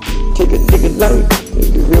 Take a nigga life,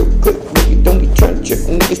 nigga real quick. Nigga don't be trying to trick,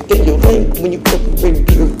 nigga stay in your lane when you fucking ready to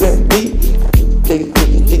be around me. Stay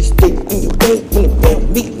in your lane when you around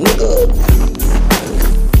me, nigga.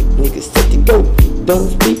 Niggas set to go. Don't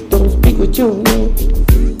speak what you know.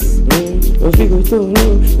 Don't speak what you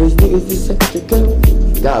know. These niggas is set to go.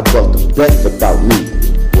 God brought the best about me. You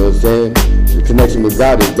know what I'm saying? The connection with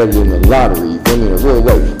God is better than the lottery. Feel in a real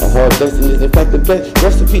way. A hard lesson is in fact the best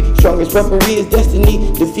recipe. Strongest weaponry is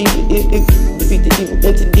destiny. Defeat the evil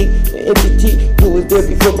entity. The entity who was there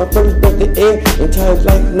before my first breath of air. Entire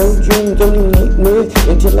life, no dreams, only nightmares.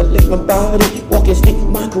 Until I lift my body, walk and sleep.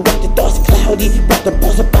 My corrupted thoughts cloudy. Brought the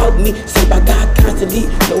boss about me. Saved by God constantly.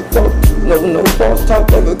 No false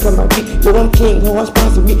talk ever come out me. Yo, I'm king, who I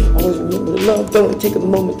sponsor me. Always remember the love, don't take a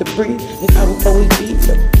moment to breathe. And I will always be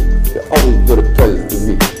there. You're always put a present to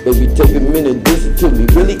me. Baby, take a minute, listen to me.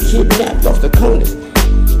 Really kidnapped off the corners.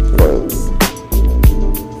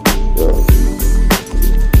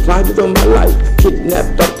 Plotted on my life,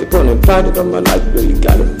 kidnapped off the corner. Plotted on my life, girl, you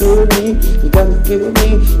gotta feel me. You gotta feel me.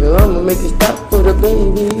 Yo, I'ma make it stop for the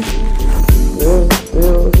baby.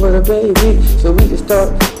 For the baby. So we can start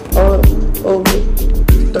all over.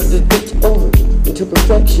 Start this bitch over into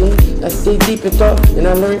perfection. I stay deep in thought and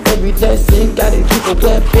I learn every lesson. Gotta keep a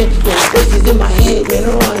weapon. There's voices in my head, man,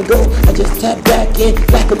 I don't wanna go. I just tap back in,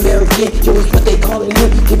 Black American. Yo, it's what they calling him.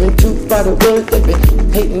 Giving truth by the words they've been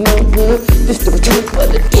hating on him. This the return for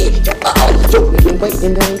the dead. Yo, we've been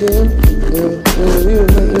waiting on them. We been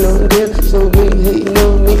waiting on them. So we hating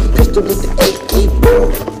on me. Pistol with the AK, bro.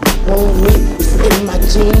 On me, it's in my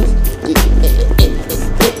jeans.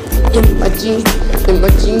 In my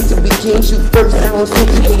jeans to be king, shoot first down, shoot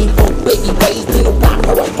 84, baby, raised in the rock,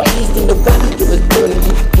 I was raised in the rock, it was burning,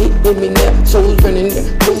 hit with me now, souls running there,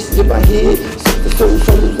 voices in my head, souls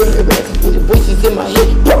running there, with the voices in my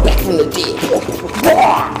head, brought back from the dead.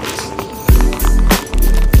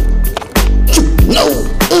 No.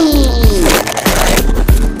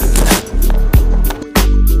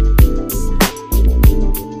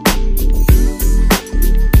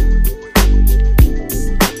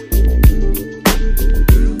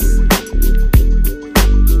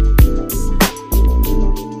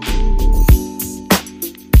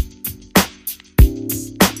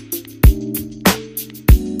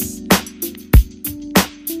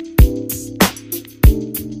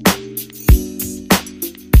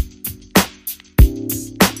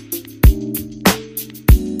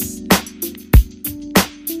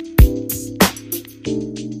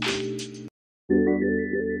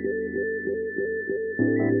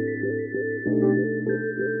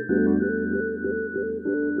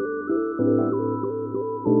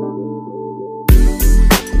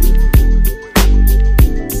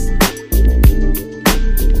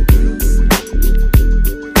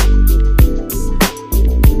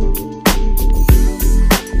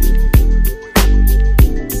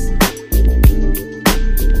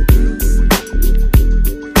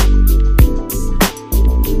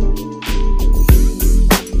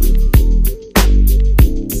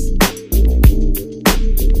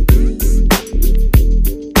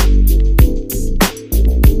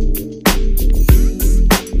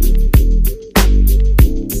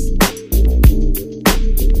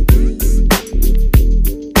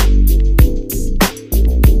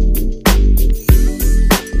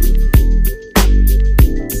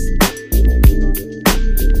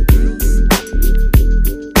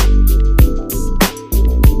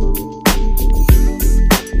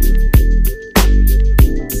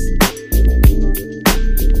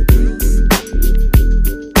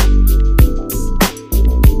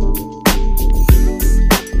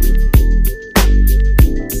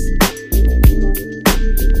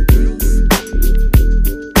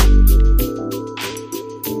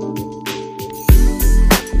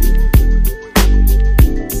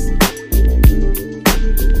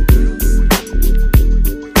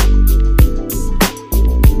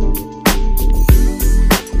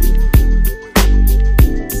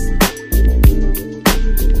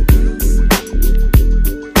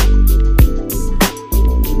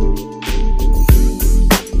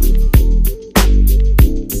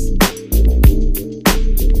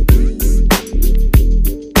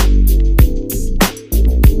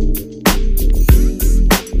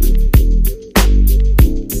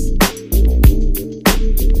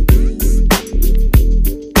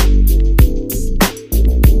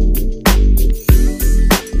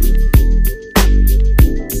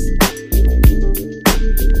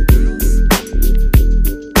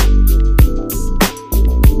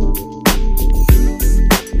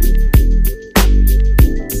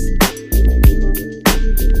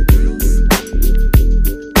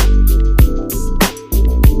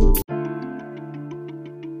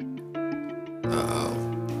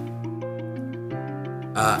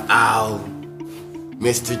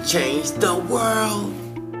 Mr. Change the World.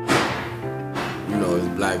 You know, it's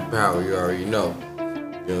Black Power, you already know. You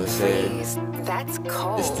know what I'm saying? Freeze. That's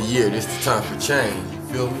cold. It's the year, this the time for change, you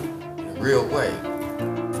feel me? In a real way.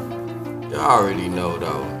 Y'all already know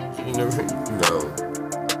though. You know.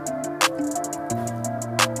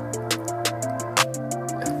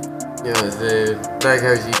 You know what I'm saying? Black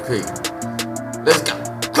RGP. Let's go.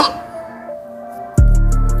 Come on.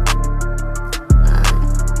 Alright.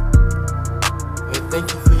 Hey, thank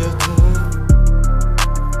you for your time.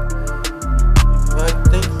 Alright,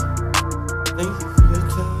 thank you. Thank you for your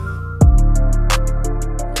time.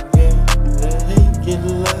 Yeah, hey, get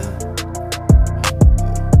alive.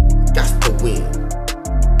 Got to win.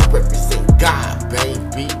 I represent God,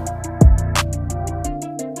 baby.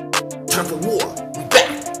 Time for war. We back.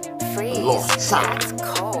 Freeze. Lost track. That's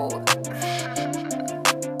cold.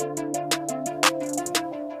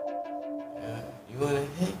 You wanna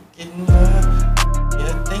hit, getting high?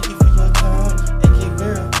 Yeah, thank you for your time. AK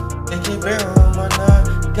Barrel on my nine.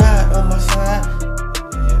 God on my side.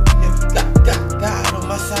 Yeah, got God on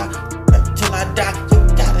my side. Right till I die, you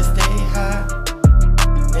gotta stay high.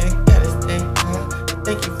 Yeah, gotta stay high.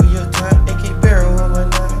 Thank you for your time. AK Barrel on my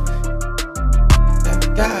nine. Got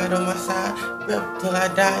God on my side. Rep till I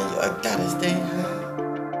die, you gotta stay high.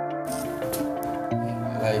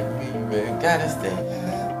 Like me, man, gotta stay high.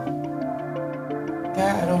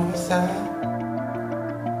 God on my side.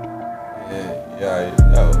 Yeah, you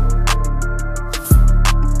know.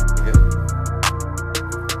 Nigga.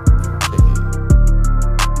 Check it.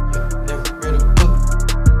 Yeah, never read a book,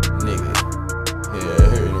 nigga.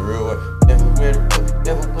 Yeah, in the real way. Never read a book,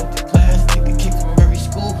 never went to class, nigga. Kicked from every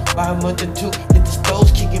school by a month or two. Hit the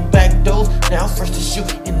stoves, kicking back doors. Now first to shoot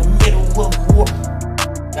in the middle of war.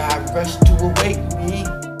 God rushed to awake me.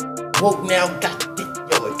 Woke now, got the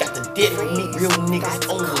dead on me, real niggas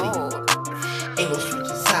only. Ain't no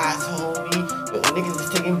switching sides, homie. Yo, niggas is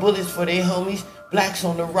taking bullets for their homies. Blacks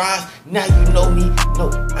on the rise, now you know me. No,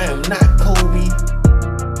 I am not Kobe.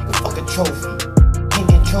 Nigga, fuck a trophy. Can't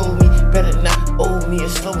control me, better not owe me and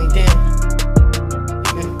slow me down.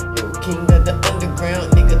 Nigga, yo, king of the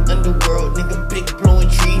underground, nigga, underworld, nigga, big blowing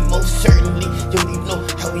tree, most certainly. Yo, you know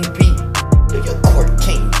how we be. Yo, your court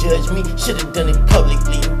can't judge me, should've done it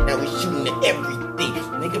publicly. Now we shooting at everything.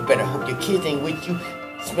 Nigga, better hope your kids ain't with you.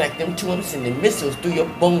 Smack them to them, sending missiles through your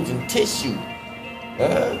bones and tissue.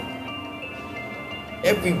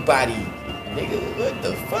 Everybody, nigga, what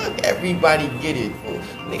the fuck? Everybody get it, fool.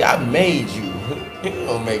 Nigga, I made you. You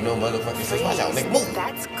don't make no motherfucking sense. Watch out, nigga, move.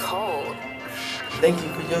 That's cold. Thank you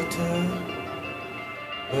for your time.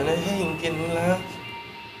 When I ain't getting loud.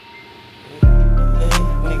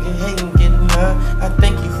 Nigga, ain't getting loud. I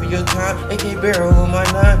thank you for your time. AK Barrel on my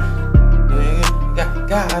nine. Nigga, got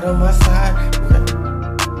God on my side.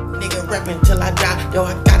 Nigga, rapping till I die. Yo,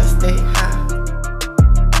 I gotta stay high.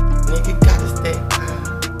 Nigga, gotta stay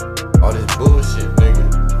high. All this bullshit,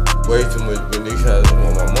 nigga. Way too much, but nigga has on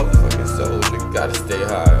my motherfucking soul. Nigga, gotta stay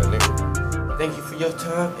high, nigga. Thank you for your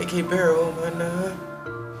time. AK Barrel on my nine.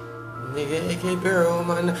 Nigga, AK Barrel on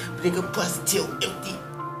my nine. Nigga, bust till empty.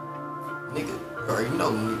 Nigga, you already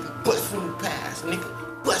know, nigga. Bust from the past,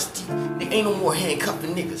 nigga. Bust till. Nigga, ain't no more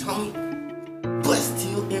handcuffing niggas, homie. Bust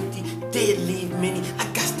till empty, dead leave many. I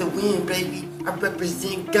got to win, baby. I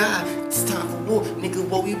represent God. It's time for war, nigga.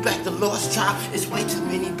 Well, we back to lost child. It's way too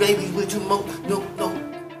many babies with too much. No.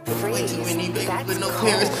 Way too many babies with no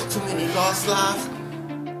parents. Too many lost lives.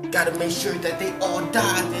 Gotta make sure that they all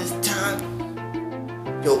die this time.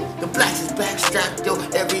 Yo, the blacks is backstrapped. Yo,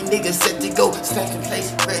 every nigga set to go. Snatch in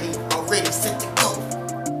place, ready, already set to go.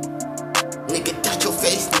 Nigga, dot your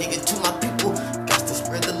face, nigga. To my people, got to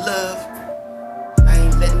spread the love.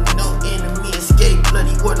 Letting no enemy escape,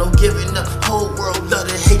 bloody war, no giving up. Whole world love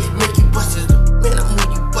to hate, make you busters. Man, I'm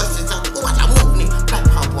when you busters out. Oh, watch out, move, nigga. Black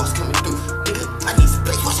Power boss coming through, nigga. I need some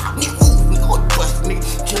space. Watch out, nigga. Move, nigga. All the bust, nigga.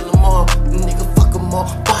 Kill them all, nigga. Fuck them all,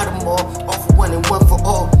 buy them all. All for one and one for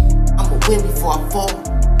all. I'ma win before I fall.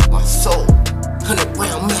 My soul, 100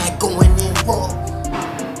 round mag going in raw.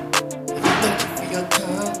 Nigga, thank you for your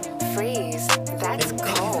time. Freeze. That's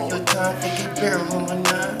Nigga, cold. thank you for your time. AK Barrel on my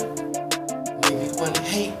nine. Niggas wanna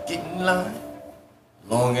hate, get in line.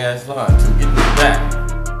 Long ass line to get this back.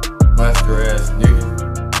 Monster ass nigga.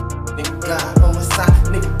 Nigga, God on my side.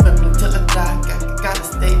 Nigga, reppin' till I die. Gotta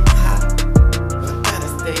stay high. Gotta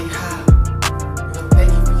stay high. Nigga,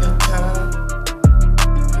 thank you for your time.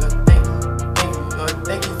 Nigga,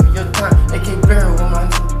 thank you for your time. AK Barrel on my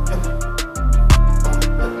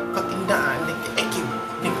fucking dying, nigga. AK,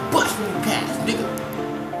 nigga, bust me past, nigga.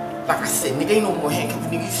 Like I said, nigga, ain't no more handcuffs,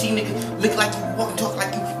 nigga. You see, nigga, look like you, walk and talk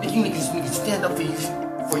like you. Nigga, you niggas stand up for you.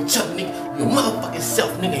 for each other, nigga. Your motherfucking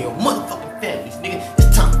self, nigga. Your motherfucking families, nigga.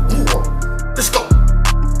 It's time for war. Let's go.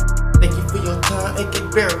 Thank you for your time.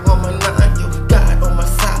 AK Barrel on my nine. Yo, God on my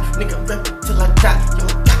side. Nigga, rep it till I die. Yo, I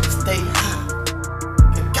gotta stay high.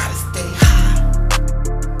 I gotta stay high.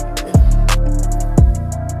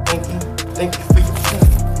 Thank you for your time.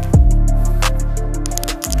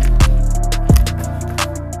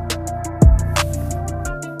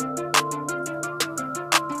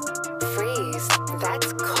 Freeze,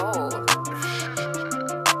 that's cold.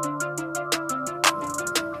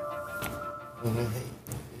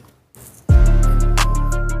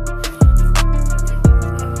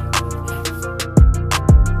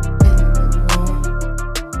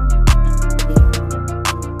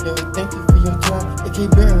 Yo, thank you for your time. AK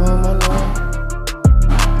Barrel on my line.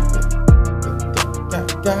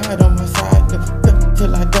 Got God on my side.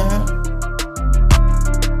 Till I die.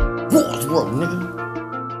 Wars world, nigga.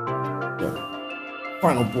 Yo,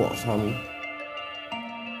 final boss, homie.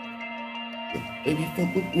 Yo, baby,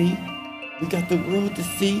 fuck with me. We got the world to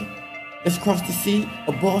see. Let's cross the sea.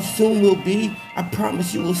 A boss soon will be. I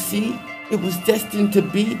promise you will see. It was destined to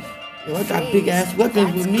be. Yo, I got big ass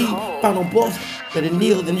weapons with me. Final boss, better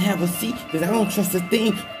kneel than have a seat. Cause I don't trust a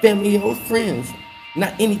thing, family or friends.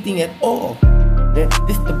 Not anything at all. Yeah,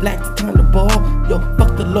 this the black's time to ball. Yo,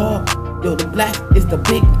 fuck the law. Yo, the black is the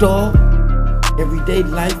big dog. Everyday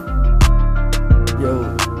life.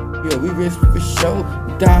 Yo, we risk for show.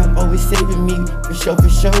 God always saving me for show.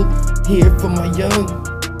 Here for my young.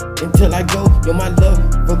 Until I go, yo, my love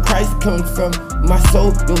for Christ comes from my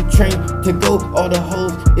soul. Yo, train to go, all the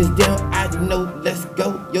hoes is down, I know, let's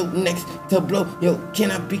go. Yo, next to blow, yo,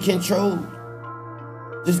 cannot be controlled.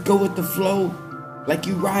 Just go with the flow, like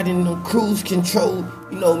you riding on cruise control.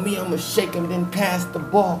 You know me, I'ma shake 'em, then pass the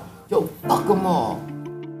ball. Yo, fuck 'em all.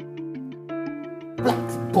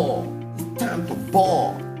 Black's ball, it's time to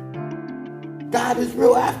ball. God is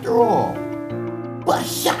real after all.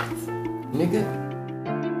 Bust shots, nigga.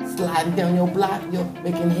 Sliding down your block, yo,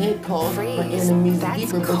 making head calls. My enemies are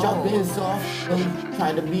deeper, but y'all been soft. Yo,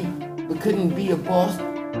 tried to be, but couldn't be a boss.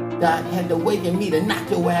 God had to awaken me to knock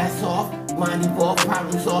your ass off. Mind evolve,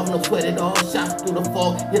 problem solve, no sweat at all. Shots through the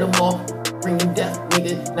fog, hit them all. Bringing death,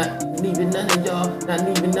 nigga, not leaving none of y'all, not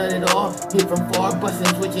leaving none at all. Hit from far,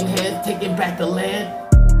 busting, switching heads, taking back the land.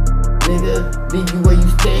 Nigga, leave you where you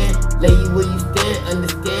stand, lay you where you stand.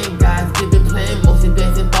 Understand God's given plan, most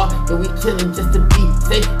advancing thought. And we chillin' just to be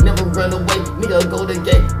safe, never run away. Nigga, go to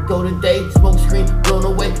day, smoke screen, blown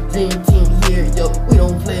away. Dream team here, yo, we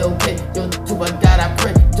don't play okay. Yo, to my God I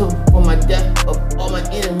pray, for my death of all my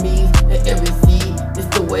enemies and every seed. It's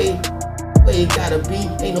the way it gotta be.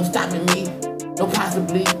 Ain't no stopping me, no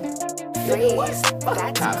possibly. Freeze, Fuck the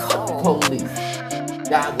that's cops, fuck the cold. police.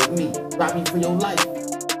 God with me, rob me for your life.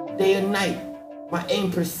 Day or night, my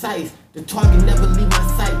aim precise. The target never leave my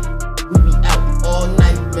sight. We be out all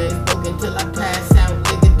night, man. Smoking till I pass out.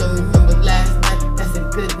 Nigga, don't remember last night. That's a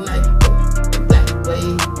good night. Black way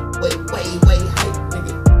hype,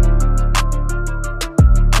 nigga.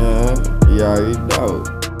 You already know.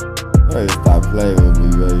 Hey, stop playing with me,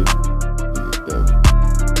 baby.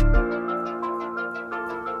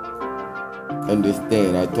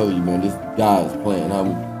 Understand, I told you, man, this God's plan,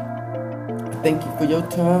 homie. Thank you for your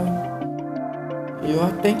time. Yo,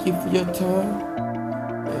 I thank you for your time.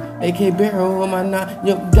 AK Barrel on my nine,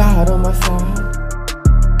 yo, God on my side.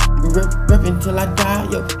 Reppin' till I die,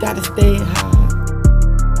 yo, gotta stay high.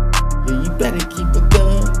 Yeah, you better keep a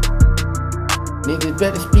gun. Niggas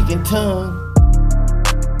better speak in tongue.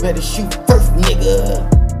 Better shoot first, nigga.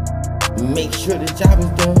 Make sure the job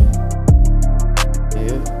is done.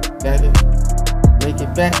 Yeah, gotta make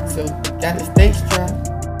it back, so you gotta stay strapped.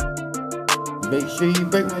 Make sure you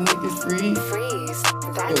break my niggas free. Freeze,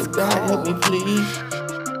 Yo, that's God help me cold. please.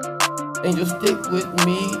 And you'll stick with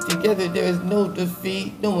me. Together there is no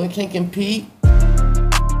defeat. No one can compete.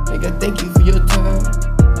 Nigga, thank you for your time.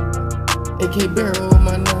 AK Barrel on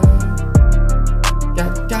my nine.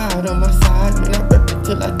 Got God on my side. Man, I rep it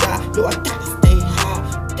till I die. Yo, I gotta stay high.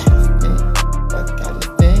 I gotta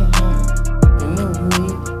stay high. You know me.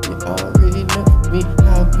 You already know me.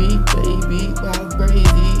 How be, baby. How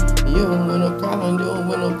crazy. You don't want no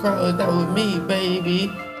problem, not with me, baby.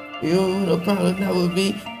 You don't want no problem, not with me.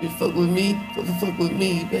 Just fuck with me, fuck with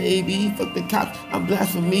me, baby. Fuck the cops, I'm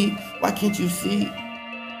blasphemy. Why can't you see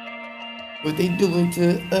what they doing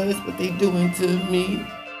to us, what they doing to me?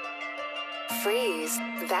 Freeze,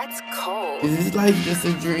 that's cold. Is this life just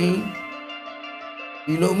a dream?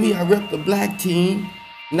 You know me, I rep the black team.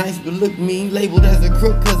 Nice but look mean, labeled as a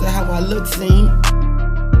crook cause of how I look seen.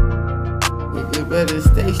 Nigga better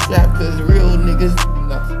stay strapped cause real niggas,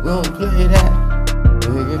 no, we don't play that.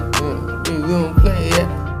 Nigga we don't play that.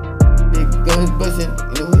 Big guns bustin',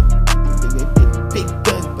 you know what? Big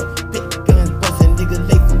guns bustin', nigga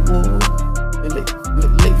late for war.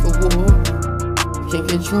 Late for war. You can't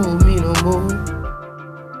control me no more.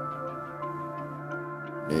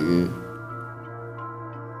 Nigga.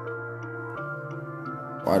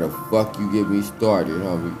 Why the fuck you get me started,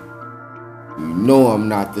 homie? You know I'm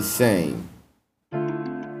not the same.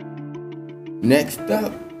 Next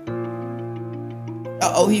up.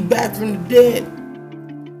 Uh-oh, he back from the dead.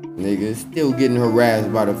 Nigga, still getting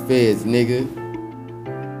harassed by the feds, nigga.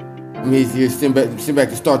 I'm here send back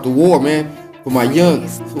to start the war, man. For my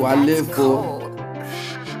young's, who I live for.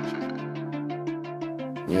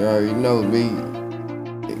 You already know me.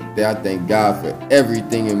 I thank God for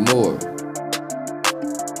everything and more.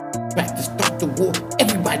 Back to start the war.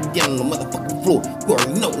 Everybody down on the motherfucking floor. You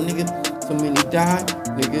already know, nigga. So many died,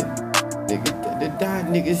 nigga. Nigga, that died,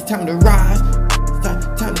 nigga. It's time to rise.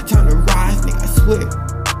 Time to rise, nigga. I swear to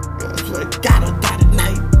God, I'll die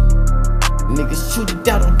tonight. Niggas shoot it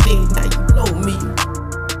out all day. Now you know me.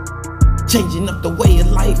 Changing up the way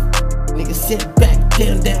of life. Niggas sit back,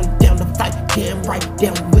 down to fight. Damn right,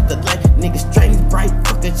 down with the light. Niggas train right,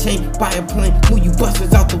 fuck a chain, buy a plane. Move you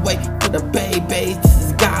busters out the way for the babies. This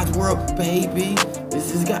is God's world, baby.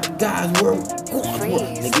 This is God's world. God's world.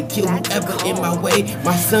 Nigga kill whoever in my way.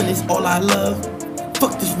 My son is all I love.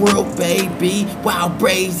 Fuck this world, baby. Wild,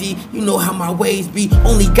 brazy. You know how my ways be.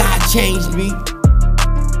 Only God changed me.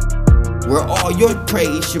 Where all your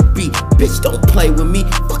praise should be. Bitch, don't play with me.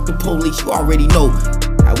 Fuck the police, you already know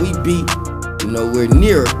how we be. You know we're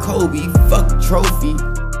near Kobe. Fuck trophy.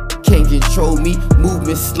 Can't control me.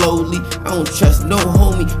 Moving slowly. I don't trust no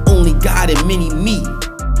homie. Only God and mini me.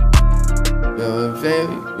 You know what I'm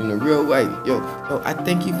saying? In a real way. Yo, I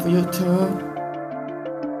thank you for your time.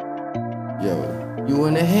 Yo, you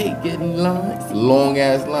wanna hate getting line? It's a long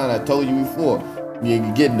ass line. I told you before. You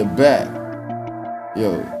get in the back.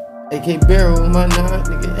 Yo. AK barrel on my nine,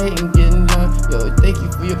 nigga, ain't getting none. Yo, thank you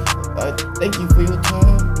for your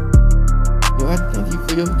time. Yo, I thank you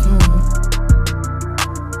for your time.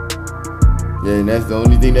 Yeah, and that's the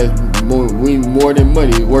only thing that's more than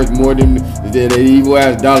money. It's worth more than that evil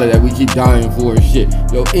ass dollar that we keep dying for and shit.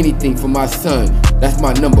 Yo, anything for my son. That's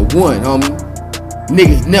my number one, homie.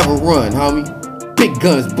 Niggas never run, homie. Big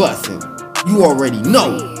guns bustin'. You already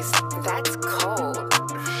know. Please, that's cold.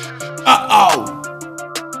 Uh-oh.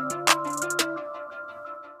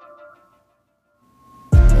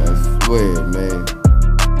 Man,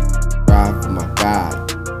 ride for my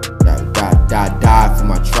God, die for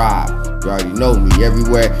my tribe. You already know me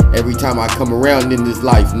everywhere, every time I come around in this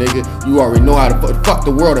life, nigga. You already know how to fuck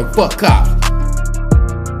the world and fuck cops.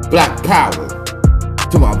 Black power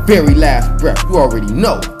to my very last breath. You already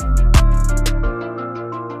know.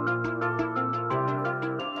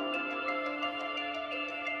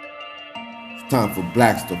 It's time for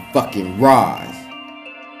blacks to fucking rise.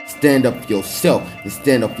 Stand up for yourself and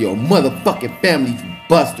stand up for your motherfucking family, you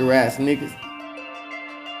buster ass niggas.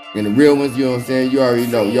 And the real ones, you know what I'm saying? You already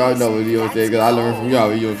know. Y'all know what, you know what I'm saying? Cause I learned from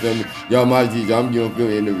y'all, you know what I'm saying? Y'all my teacher, I'm, you know what I'm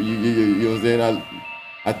saying? You know what I'm saying?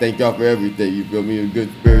 I thank y'all for everything, you feel me? In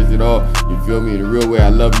good spirits and all, you feel me? In a real way, I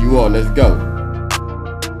love you all. Let's go.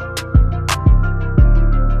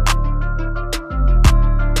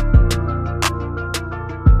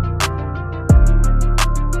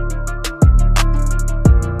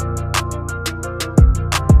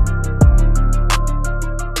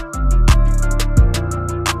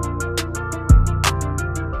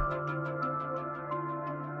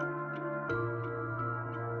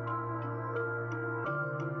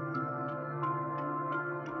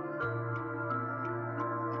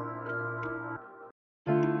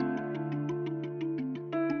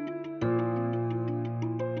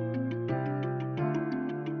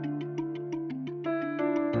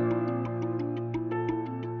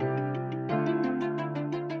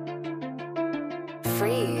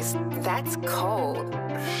 Freeze, that's cold.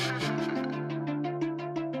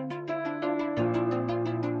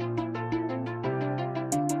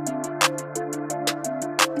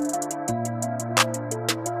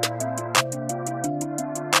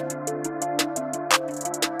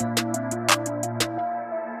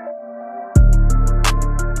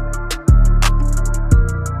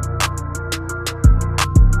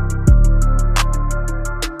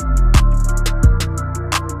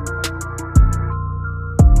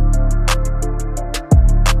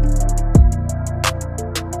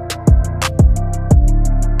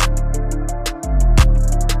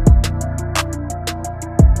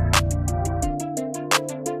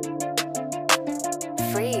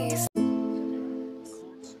 Freeze.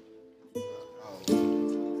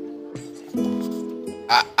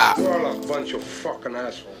 You're all a bunch of fucking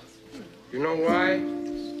assholes. You know why?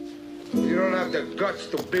 You don't have the guts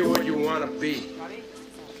to be what you want to be.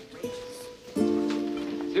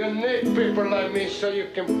 You need people like me so you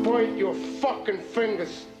can point your fucking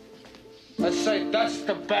fingers and say, that's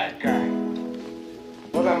the bad guy.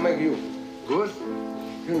 What that make you? Good?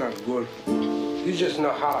 You're not good. You just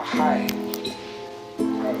know how to hide,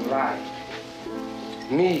 how to lie.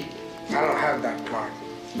 Me, I don't have that part.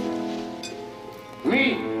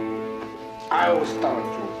 Me, I always tell the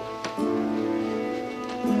truth.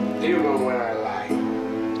 Even when I lie.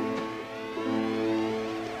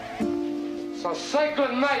 So say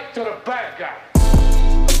good night to the bad guy.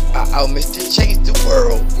 I'll Mr. Change the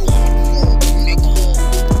world.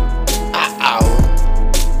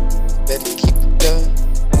 Better keep it done.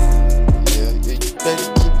 Yeah, you better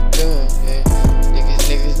keep it done. Yeah.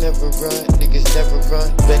 Niggas never run. Niggas never run.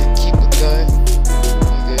 Better keep it gun.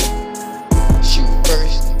 Nigga, shoot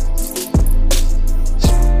first.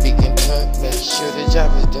 Speaking tongue, make sure the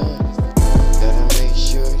job is done. Gotta make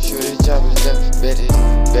sure the job is done. Better keep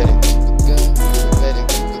it gun. Better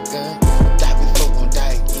keep it gun. Die before gon'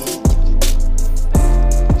 die again.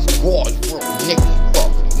 Squad world, nigga.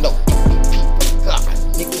 Fuck, no, people, God,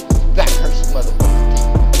 nigga. Black Hershey, motherfucker.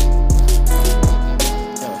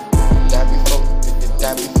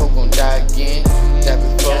 Die before gon' die again. Die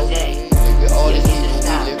before. Nigga, all this evil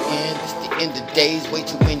we live in. It's the end of days. Way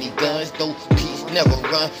too many guns. No peace, never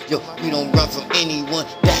run. Yo, we don't run from anyone.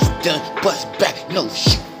 That's done. Bust back. No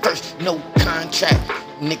shoot first. No contract.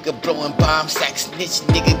 Nigga blowing bomb sacks. Snitch,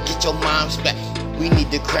 nigga, get your mom's back. We need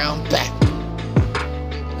the crown back.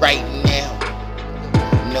 Right now.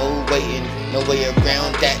 No way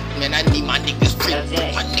around that. Man, I need my niggas free.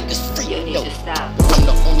 My niggas free. No, I'm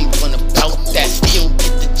the only one about that. Still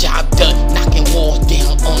get the job done. Knocking walls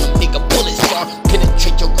down on them. Nigga, bullets far.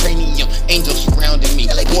 Penetrate your cranium. Angels surrounding me.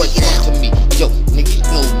 Boys want to me. Yo, nigga, you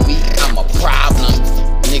know me. I'm a problem.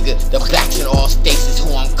 Nigga, the blacks in all states is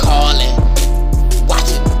who I'm calling.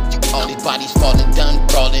 Watching all these bodies falling, done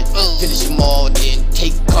brawling. Finish them all, then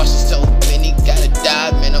take caution. So many gotta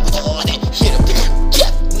die, man. I'm on it. Hit them.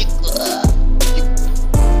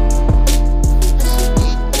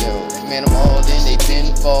 Man, I'm all in, they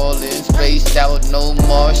been falling, spaced out, no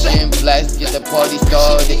Martian. Blacks get the party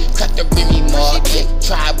started, crack the Remy market.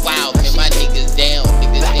 Try wild, man, my niggas down,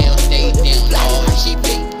 stay down. All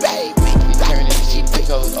eternity,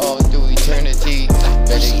 because all through eternity.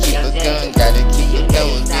 Better keep a gun, gotta keep it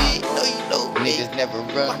going. Niggas never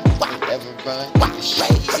run, niggas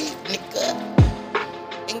straight, nigga.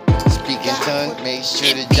 Speaking tongue, make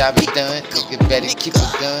sure the job is done. Nigga better keep a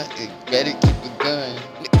gun, better keep a gun.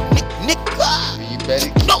 Nigga, you better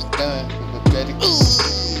keep it gun.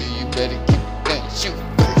 You better keep it gun. Shoot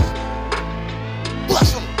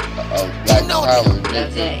first. Black power,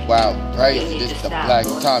 nigga. Wow, right? This the black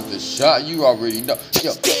time to shot. You already know.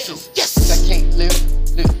 Yo, I can't live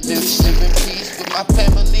in peace with my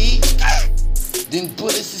family. Then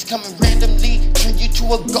bullets is coming randomly, turn you to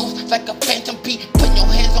a ghost like a phantom bee. Put your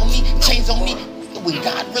hands on me, chains on me. When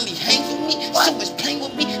God really hangs with me, so much pain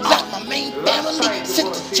with me, like my main family.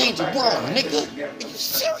 Sent to change the world, nigga. Are you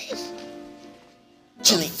serious?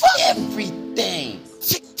 Killing everything.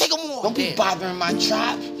 Don't be bothering my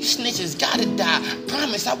tribe. You snitches gotta die.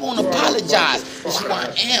 Promise I won't apologize. That's who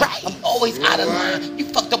I am. I'm always out of line. You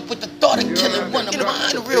fucked up with the thought of killing one of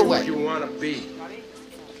mine the real way. You wanna be.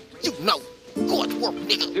 You know. God's work,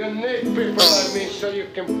 nigga. You need people like me so you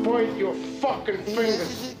can point your fucking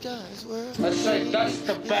fingers and say, that's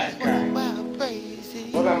the bad guy.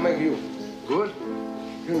 What that make you? Good?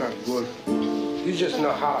 You're not good. You just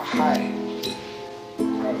know how to hide,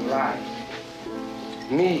 how to lie.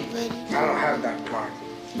 Me, I don't have that part.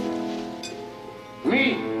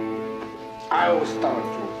 Me, I always tell the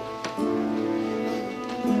truth.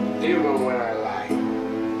 Even when I lie.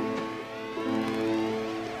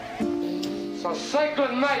 So say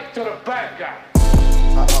good night to the bad guy.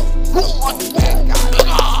 Go on, bad guy.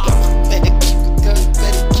 Better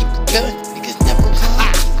keep it gun. Niggas never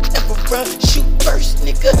run. Shoot first,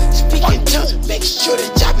 nigga. Speaking tongue, make sure the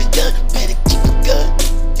job is done. Better keep it gun.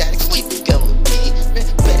 Gotta keep it gun with me.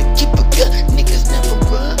 Better keep it gun. Niggas never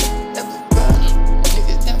run.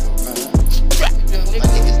 Niggas never run. My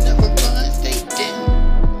niggas never run. Stay down.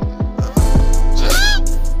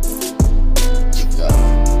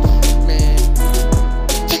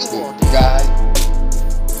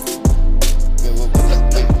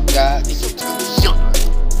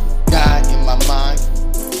 God in my mind.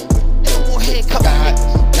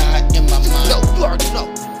 God in my mind. No, you already know.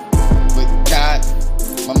 With God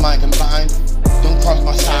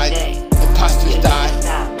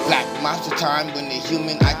time when the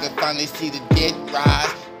human I could finally see the dead rise.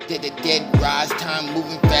 The dead rise, time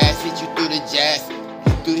moving fast, hit you through the jazz.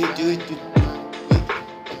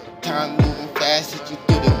 Time moving fast, hit you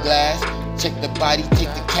through the glass. Check the body, take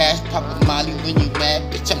the cash, pop a molly when you mad.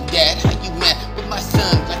 Bitch, I'm dad, how you mad? With my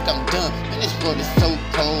son, like I'm done. Man, this world is so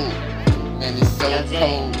cold. Man, it's so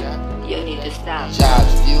cold. You need to stop. Jobs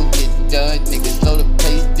still get done, niggas slow the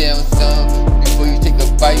pace down some. Before you take a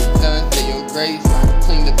bite, son, say your grace.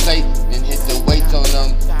 Clean the plate, then hit the weights on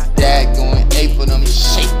them. Dad going ape for them,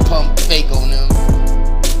 shake pump fake on them.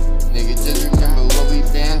 Nigga, just remember what we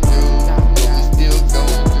been through, what we still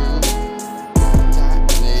going through.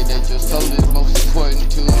 Nigga, that your soul is most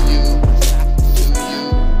important to you.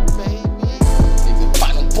 Nigga,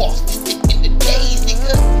 final boss, this the end of days,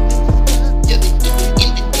 nigga. You're the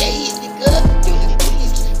end of days, nigga. You're the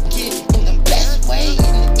please get in the best way,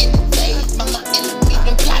 in the days. My enemy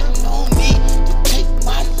been plotting on me to take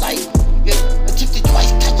my life. Attempted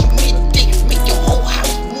twice, got you midday, make your whole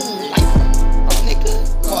house moonlight. Nigga,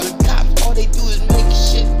 call the cops, all they do is make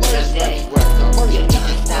shit worse. Worst time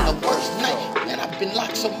on the worst night. Man, I've been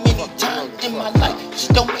locked so many times in my life.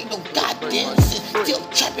 Shit don't make no goddamn sense. Still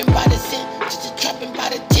trapping by the sin, just trapping by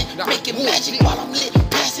the tent. Making magic while I'm lit,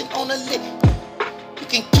 passing on the lit. You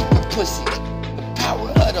can keep a pussy. The power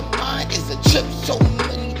of the mind is a trip. So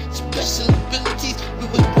many special abilities we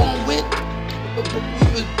was born with.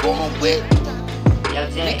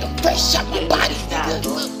 Make a fresh out my body, nigga.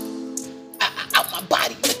 Out my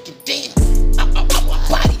body looking down. Out my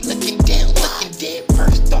body looking down, looking dead.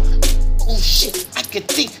 First off, oh shit, I could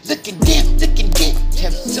think, looking down.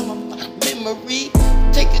 Kept some of my memory.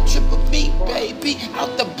 Take a trip with me, baby.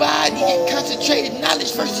 Out the body, concentrated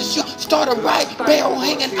knowledge versus you. Start a riot, barrel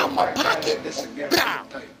hanging out my pocket.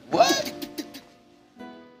 What?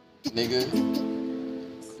 Nigga.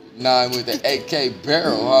 9 with the AK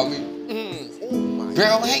barrel, homie.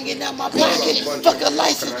 Barrel hanging out my pocket. Fuck a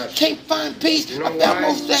license, can't find peace. I found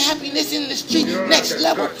most of the happiness in the street. Next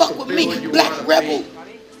level, fuck with me, black rebel.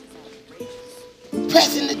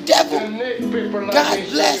 Pressing the devil. God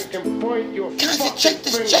bless. Concentrate the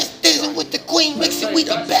stress. Dizzy with the queen, mixing we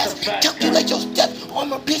the best. Calculate your steps.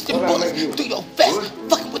 Armor piercing bullets through your vest.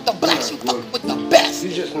 Fucking with the blacks, you fucking with the best.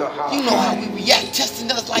 You know how we react,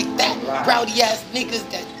 testing us like that. Rowdy ass niggas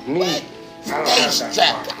that what? Stay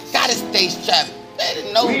strapped. Gotta stay strapped. Better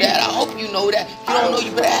know that. I hope you know that. If you don't know,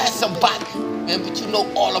 you better ask somebody. Man, but you know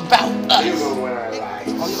all about us.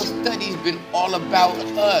 All your studies been all about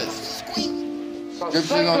us.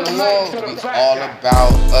 Scriptures on the wall be all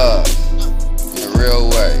about us. In a real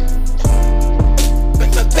way.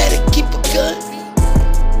 But better keep a gun.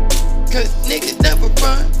 Cause niggas never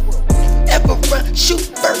run. Ever run. Shoot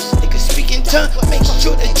first. Niggas speak in tongue. Make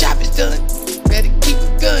sure the job is done. Better keep a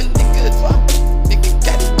gun, nigga. Nigga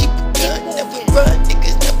gotta keep a gun. Never run.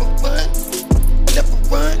 Niggas never run. Never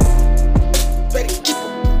run. Better keep a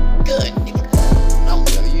gun, nigga. No,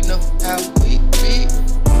 you know how we be.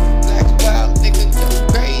 Black wild, nigga, you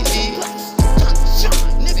crazy.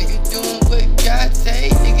 Nigga doing what God say.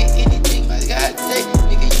 Nigga, anything my God say.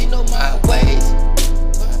 Nigga, you know my ways.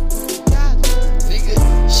 Nigga,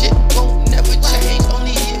 shit won't never change.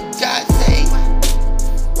 Only if God say.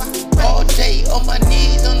 All day on my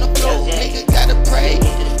knees on the floor, nigga, gotta pray.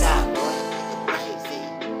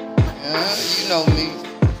 You know me.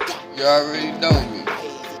 You already know me.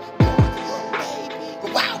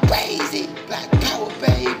 Wild crazy, black power,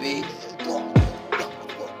 baby.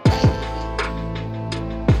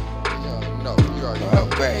 No, you already know.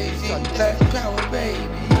 Crazy, black power, baby.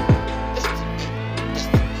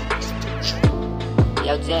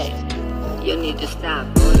 Yo, Jay, you need to stop.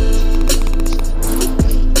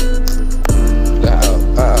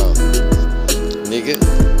 Nigga.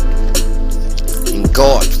 In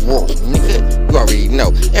God's world, nigga. You already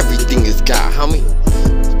know everything is God, homie.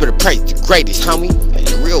 Better praise the greatest, homie. In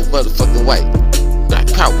a real motherfucking way. Black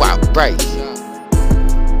power, wild praise.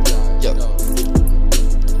 Yo.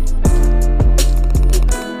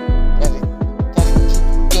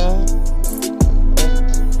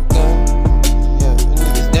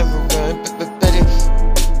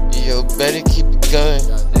 Better keep a gun.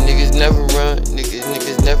 Niggas never run.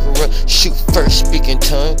 Niggas never run. Shoot first, speak in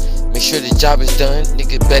tongue. Make sure the job is done.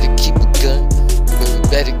 Nigga better keep a gun.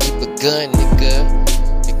 Better keep a gun, nigga.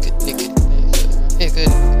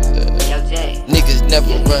 Niggas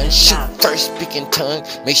never run. Shoot first, speak in tongue.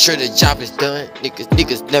 Make sure the job is done.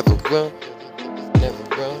 Niggas never run. Never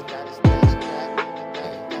run.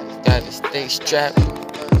 Gotta stay strapped.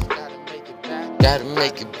 Gotta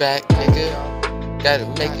make it back, nigga. Gotta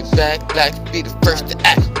make it back. Black be the first to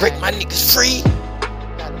act. Break my niggas free.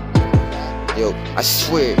 Yo, I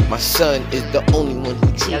swear, my son is the only one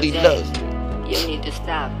who truly loves me. You need to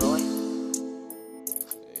stop, boy.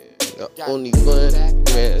 The only one,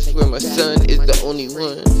 man, I swear my son is the only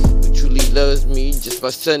one who truly loves me. Just my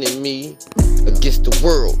son and me against the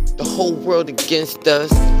world, the whole world against us.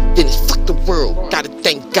 Then it's fuck the world. Gotta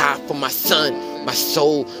thank God for my son, my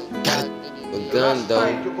soul. Gotta a gun though.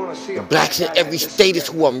 The blacks in every state is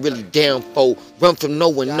who I'm really down for. Run from no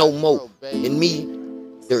one no more. In me,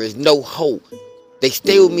 there is no hope. They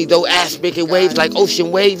stay with me though, ass making waves like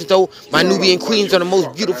ocean waves though. My Nubian queens are the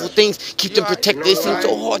most beautiful things. Keep them protected. It seems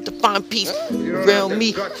so hard to find peace around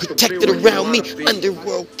me, protected around me.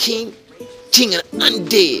 Underworld king, king of the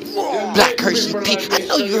undead. Black Hershey P. I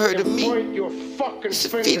know you heard of me. It's a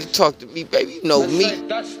feat to talk to me, baby. You know me.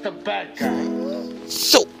 That's the bad guy.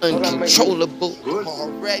 So uncontrollable.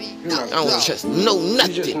 I don't trust no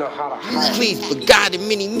nothing. Please, but God and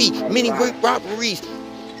many great robberies.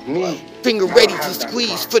 Finger ready to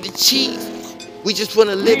squeeze for the cheese. We just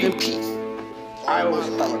wanna live in peace. I always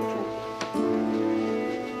tell the truth.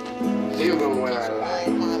 Even when I lie.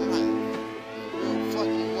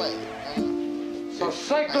 So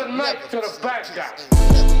say good night to the bad guy.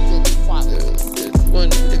 Just wanna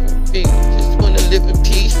live in peace. Just wanna live in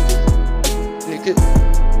peace. Nigga.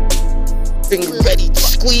 Finger ready to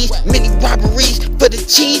squeeze, many robberies for the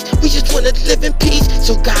cheese. We just wanna live in peace.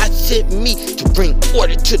 So God sent me to bring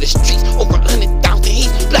order to the streets. Over 100,000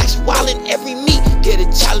 heat, blacks wildin' every meet. Dare to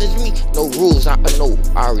challenge me, no rules, I know,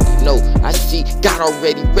 I already know. I see God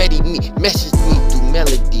already ready me, message me through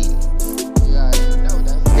melody.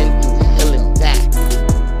 And through hell and back,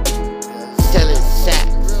 selling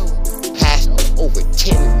sacks, passed over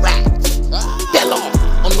 10 racks. Fell off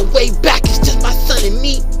on the way back, it's just my son and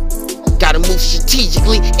me. Gotta move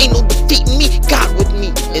strategically, ain't no defeating me. God with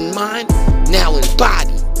me in mind, now in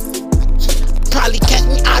body. Probably catch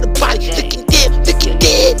me out of body, looking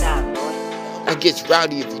dead. I get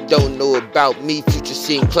rowdy if you don't know about me. Future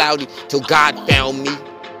seemed cloudy till God found me.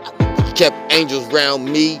 Kept angels around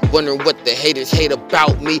me, wondering what the haters hate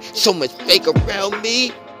about me. So much fake around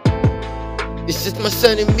me. It's just my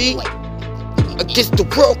son and me. Against the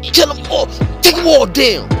world, kill them all, take them all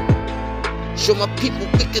down. Show my people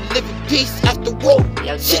we can live in peace after war.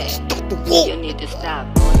 Shit, start the war. You need to stop,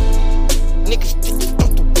 boy. Niggas shit,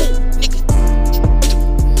 start the war.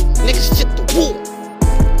 Niggas shit the war.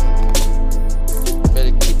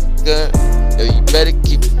 Better keep a gun. Yo, you better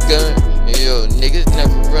keep a gun. Yo, niggas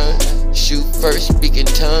never run. Shoot first, speak in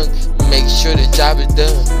tongue. Make sure the job is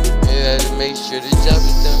done. Yeah, to make sure the job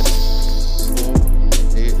is done.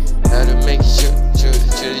 Yeah, gotta make sure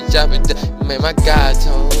the job is done. Man, my God's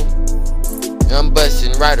home. I'm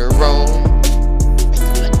bustin' right or wrong,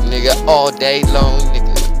 nigga, all day long,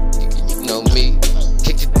 nigga, you know me.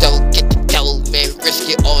 Kick the dough, get the dough, man, risk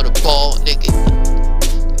it all the ball, nigga.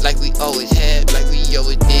 Like we always had, like we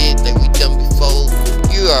always did, like we done before.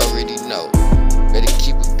 You already know. Better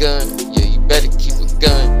keep a gun, yeah, you better keep a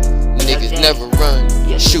gun. Niggas never run.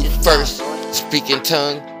 Shoot first, speak in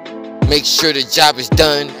tongue. Make sure the job is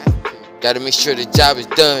done. Gotta make sure the job is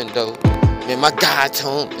done, though. Man, my God's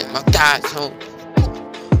home. Man, my God's home.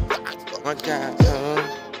 My God's home.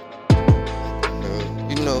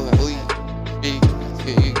 You know how we be.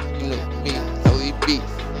 You know me, how we be.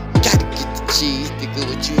 Gotta get the cheese, nigga.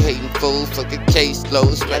 What you hating for? Fuck a case low.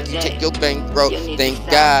 Smack you, take your bankroll. Thank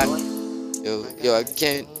God. Yo, I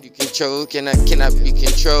can't be controlled. Cannot be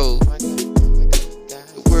controlled.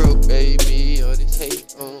 The world, baby. All this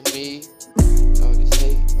hate on me. All this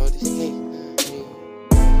hate on me.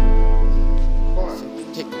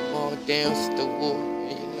 Take them all down, it's the war,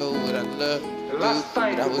 and you know what I love. The last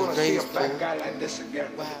time I you're was gonna see a raised black for. guy like this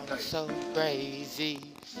again. Wow, I'm so crazy,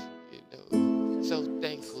 you know. So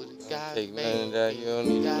thankful to God. Take made nothing that you don't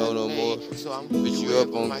need to God know no made more. me. So I'm Put you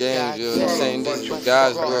up on my game, God you know what I'm said. saying? This is But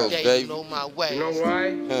God's for all world, day, baby. know my You ways. know why?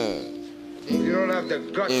 You don't have the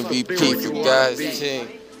guts to be MVP what you for want God's to be. team.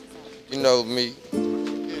 You know me.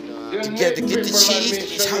 Together get the cheese,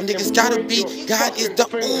 it's how niggas gotta be. God is the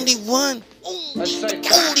only one. I say The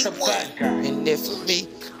that's the only one. bad guy. And there for me.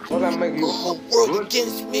 What I make The you whole world good?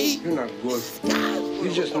 against me. You're not good. You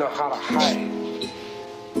just know how to hide.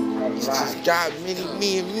 How to It's lie. just God, me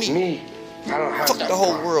and me. Me, I don't have Fuck that the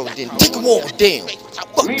whole power. world then. Take them all down.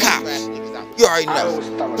 Fuck cops. You already know.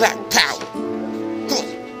 Black power.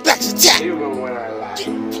 Blacks attack. Even when I lie.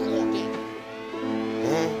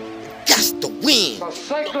 Got to win. So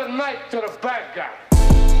say good night to the bad guy.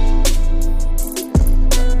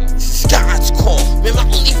 This is God's call. Man, my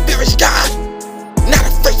only fear is God. Not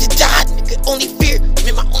afraid to die, nigga. Only fear.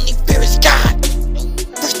 Man, my only fear is God.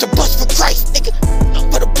 First to bust for Christ, nigga.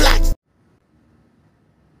 For the blacks.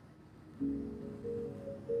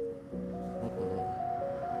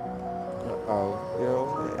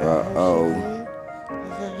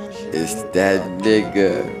 That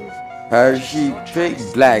nigga Hershey P,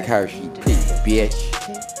 Black Hershey P, bitch.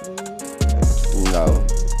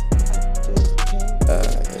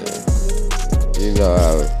 You know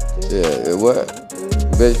how, yeah, what?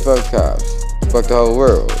 Bitch, fuck cops. Fuck the whole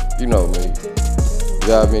world. You know me.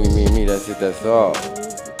 God, me, that's it, that's all.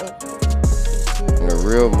 In a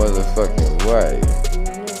real motherfucking way.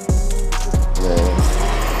 Man.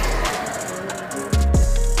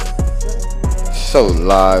 So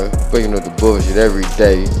live, breaking up the bullshit every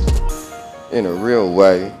day. In a real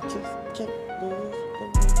way.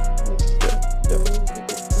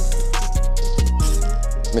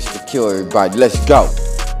 Mr. Kill Everybody, let's go.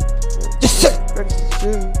 Yes, sir.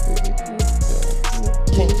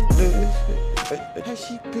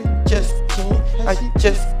 I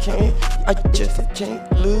just can't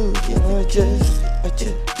lose. I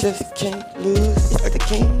just can't lose. I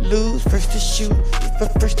can't lose. First to shoot. Can't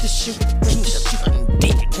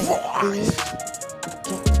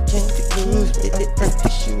lose. First to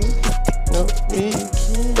shoot. No, me.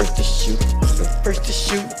 First to shoot. First to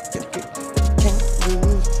shoot. Can't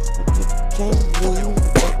lose. Can't lose.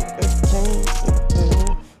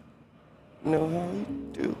 Know how you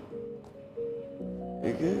do.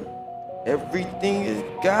 Nigga. Everything is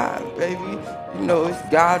God, baby. You know it's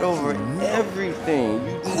God over everything.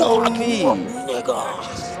 You know me. You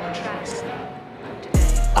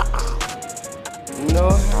know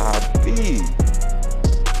how I be.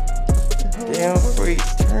 Damn for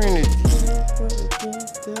eternity.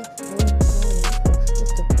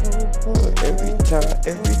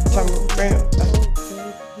 Every time around,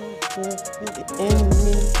 the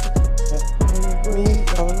enemy, me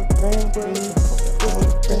all around me.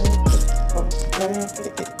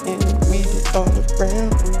 Enemies all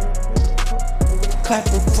around,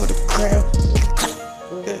 clapping for the crown.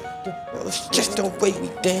 Just don't weigh me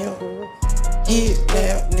down. Here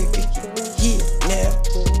now, nigga, here now.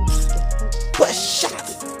 Bust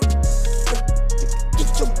shots. Get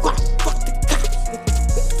your rock, fuck the cops.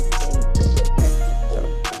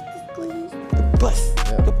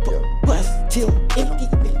 The bus till empty.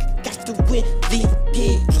 Got to win the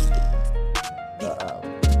game.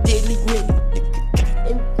 Daily minute.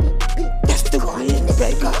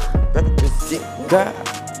 Represent God,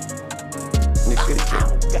 nigga.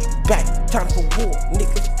 Back, time for war,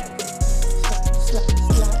 nigga.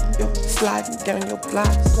 Yo, sliding down your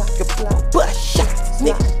block, bust shots,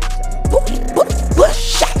 nigga. Bust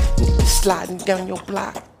shot, nigga. Sliding down your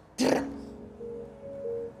block.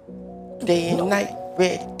 Day and night,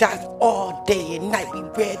 red dots. All day and night, we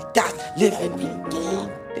red dots. Living in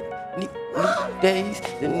new days,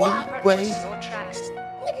 the new ways.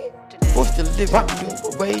 Forced to live a new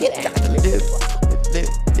way, gotta live.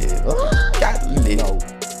 Gotta live.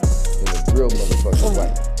 Real motherfucker,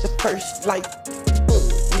 right? The first light,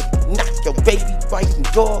 knock your baby wife and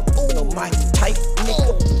dog. No my type,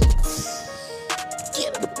 nigga.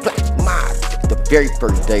 Get the black mob. The very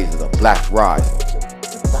first days of the Black Rising.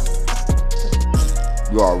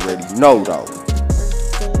 You already know though.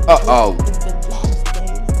 Uh-oh.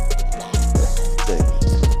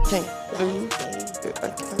 Can't lose.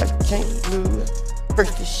 I can't lose.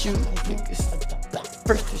 First to shoot, niggas.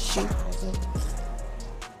 First to shoot.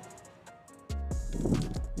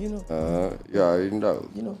 You know. You already know.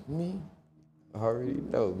 You know me. I already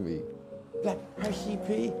know me. Black Hershey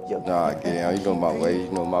P. Nah, get out. You know my way.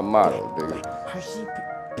 You know my motto, nigga. Hershey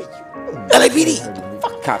P. LAPD.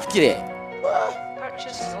 Fuck cops. Get it.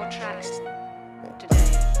 Purchase your tracks today.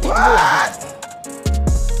 What?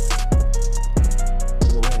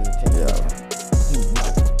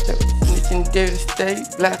 There to stay,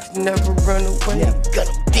 blacks never run away. Got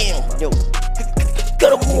them down, yo.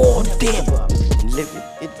 Got them all down. Living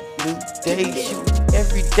in the new day, shoot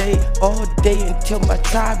every day, all day until my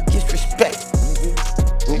tribe gets respect.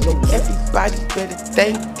 Nigga, everybody better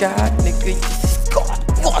thank God, nigga. This is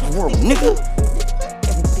God's world, nigga.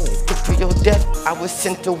 For your death, I was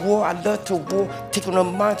sent to war. I love to war. Take on the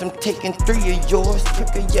minds, I'm taking 3 of yours.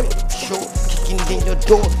 Nigga, yeah, for sure. Kicking in your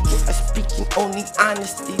door. I'm speaking only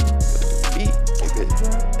honesty.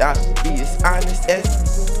 I'll be as honest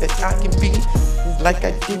as I can be. Like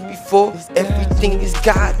I did before. Everything is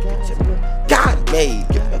God. God made.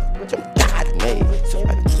 God made. So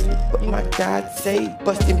what my God say,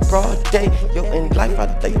 bustin' broad day. Yo, in life I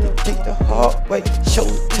like to take the hard way. Show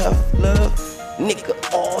tough love. Nigga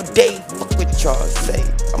all day. Fuck what y'all say.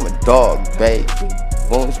 I'm a dog, babe.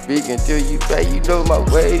 Won't speak until you pay. You know my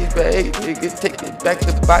ways, babe. Nigga, take it back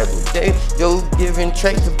to Bible day. Yo, giving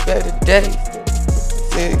tracks of better days.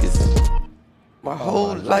 Niggas, my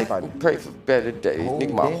whole life I pray for better days.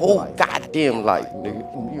 Nigga, my whole goddamn life, nigga.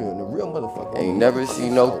 You in the real motherfucker. Ain't never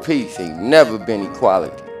seen no peace. Ain't never been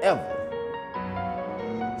equality. Ever.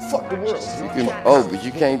 Fuck the world. But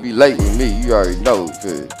you can't be late with me. You already know.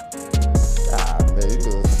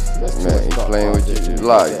 Cause, man, ain't playing with your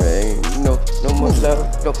life, man. Ain't no more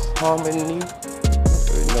love, no harmony.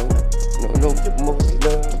 No more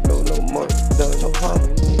love, no more love, no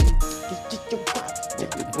harmony.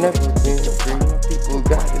 Nigga, never been free. People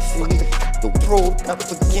gotta see the world up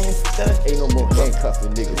against us. Ain't no more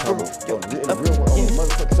handcuffing niggas.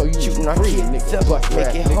 So you shooting our kids up,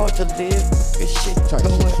 make it hard to live. Good shit trying to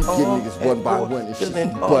going keep on. getting niggas one by one and shit.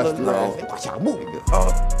 Feeling all Bust alone. Watch out, move.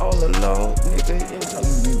 All alone, nigga.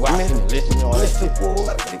 You watching and listening to all that shit. War,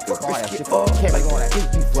 nigga, risk it all. Like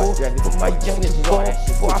before, for my youngest born,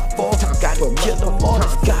 before I fall, gotta kill them all.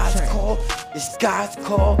 It's God's call, it's God's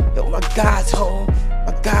call. Yo, my God's home,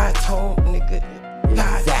 nigga.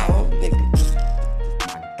 God's home, nigga.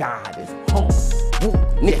 My God is home.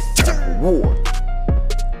 Nigga, turn war.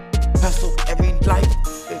 Hustle every life,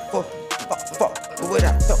 for what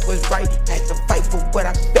I felt was right. Had to fight for what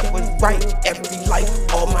I felt was right. Every life,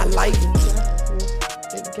 all my life.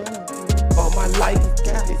 All my life,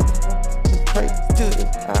 pray to the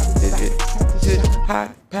high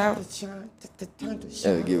power.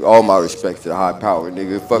 Yeah, give all my respect to the high power,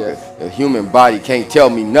 nigga. Fuck it. The human body can't tell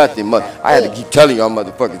me nothing. I had to keep telling y'all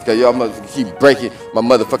motherfuckers because y'all motherfuckers keep breaking my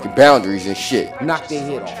motherfucking boundaries and shit. Knock their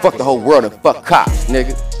head off. Fuck the whole world and fuck cops,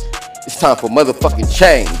 nigga. It's time for motherfucking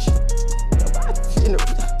change.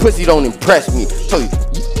 Pussy don't impress me. So you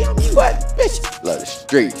what, bitch? Love the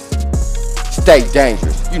streets. Stay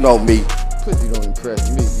dangerous. You know me. Pussy don't impress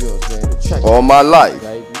me, you know what I'm saying? All my life.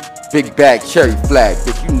 Big bag, cherry flag,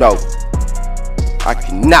 bitch, you know. I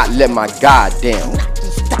cannot let my guard down.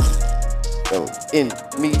 Yo,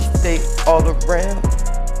 enemies stay all around.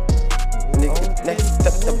 Nigga, next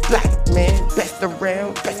up the black man. Best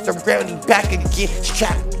around, he back again.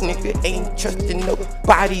 Strapped, nigga, ain't trusting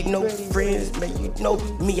nobody, no friends. Man, you know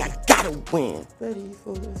me, I gotta win.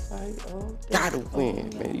 Gotta win,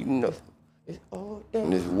 man, you know.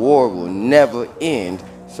 And this war will never end.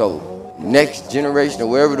 So next generation or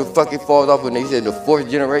wherever the fuck it falls off when they said the fourth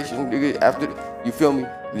generation, nigga, after, you feel me?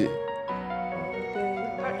 Yeah.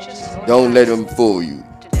 Don't let them fool you.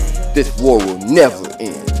 This war will never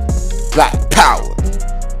end. Black power.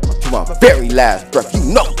 To my very last breath, you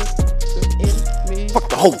know. Fuck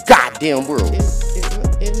the whole goddamn world.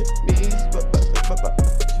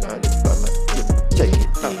 Check it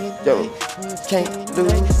out, yo. Can't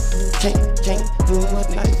lose. Can't lose,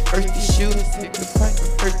 nigga. First to shoot, nigga.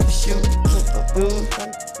 First to shoot, lose.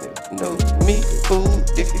 No me, fool,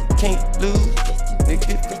 nigga. Can't lose,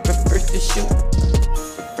 nigga. First to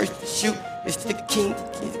shoot, it's the king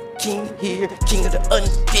here, king of the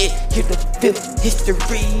undead. Here to feel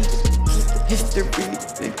history.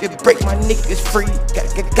 Nigga, break my niggas free.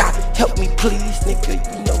 God, help me please, nigga.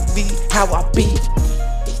 You know me, how I be.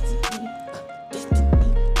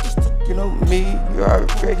 You know me, you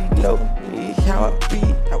already know me, how I be,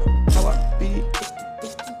 how I be.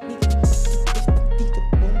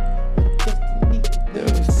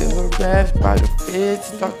 Still harassed by the feds,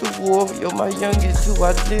 start the war. You're my youngest, who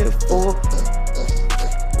I live for.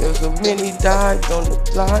 There's so many died on the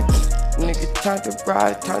block. Nigga, time to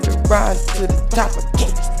rise to the top. I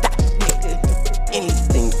can't stop, nigga.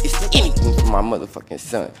 Anything, it's anything for my motherfucking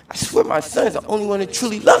son. I swear my son's the only one that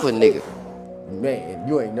truly love a nigga. Man,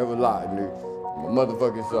 you ain't never lied, nigga. My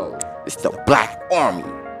motherfucking soul. It's the Black Army.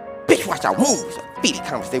 Bitch, watch our moves. Beat it,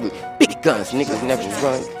 come stay with big guns. Niggas never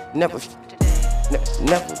run. Never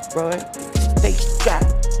run. Stay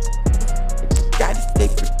strapped. Gotta stay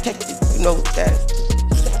protected. You know that.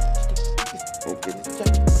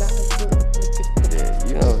 Yeah,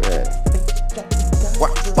 you know that.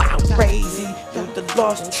 Wild, crazy. You're the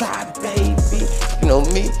lost tribe, baby. You know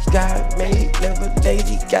me, God made, never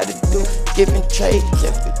lazy. Gotta do, give and trade.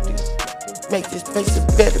 Make this place a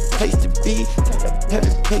better place to be. A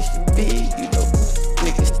better place to be. You know,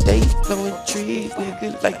 niggas stay blowing trees.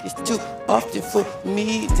 Nigga, like it's too often for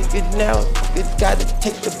me. Nigga, now nigga gotta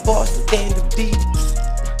take the boss, stand the beat.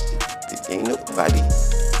 There ain't nobody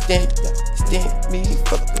stand me.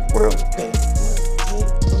 Fuck the world, baby.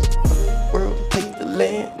 World, take the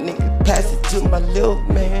land, nigga. Pass it to my little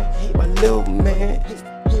man,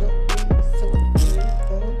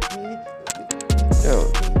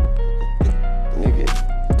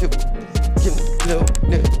 Yo,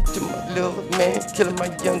 nigga, to my little man, killing my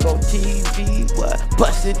young on TV. What?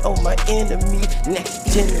 Busting on my enemy.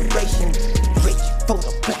 Next generation, rich for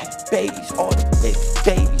the black babies, all the big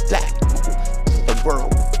babies, black the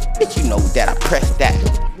world. Bitch, you know that I press that.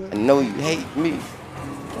 I know you hate me,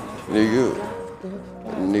 nigga.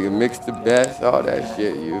 Nigga mix the best, all that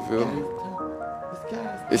shit, you feel me?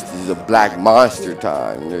 This is a black monster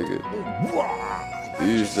time, nigga.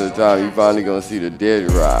 This is the time you finally gonna see the dead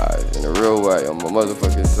rise in a real way on my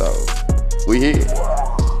motherfucking soul. We here.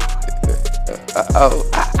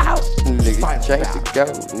 Nigga change to go.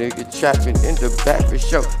 Nigga trapping in the back for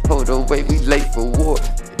show. Hold on, wait, we late for war.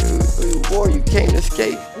 War, you can't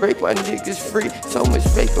escape. Break my niggas free. So much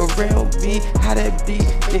fake around me. How that be?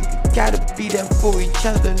 Nigga gotta be there for each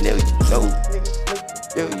other. Now you know.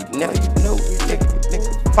 Yo, now you know. Nigga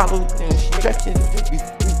follow the instructions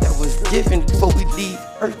that was given before we leave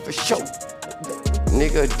Earth for sure.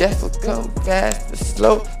 Nigga, death will come fast or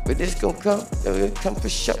slow, but it's gon' come. It'll come for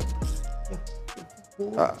sure.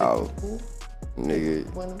 Nigga,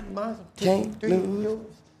 can't lose.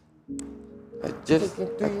 I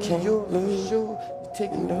can't lose. You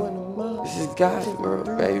know, this is God's world,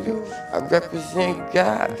 baby. I represent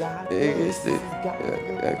God. Nigga, it's the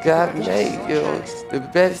God made, yo. The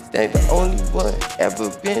best thing, the only one ever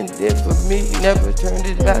been there for me. Never turned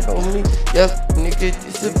it back on me. Yep, nigga,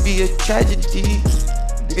 this'll be a tragedy.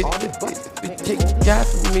 Nigga, take God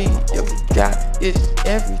from me. Yo, God is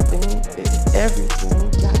everything. It's everything.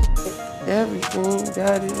 Everything,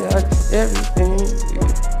 got it out, everything.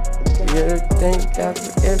 You gotta thank God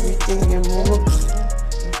for everything and more.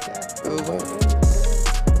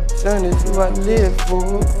 Son is who I live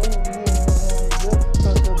for.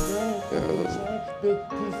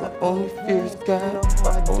 My only fear is God.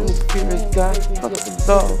 My only fear is God. Fuck the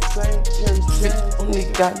law. Bitch, only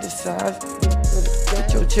God decides.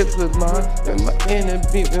 Put your chips with mine. And my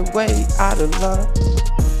enemy been way out of line.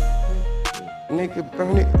 Nigga,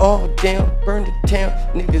 burn it all down, burn the town.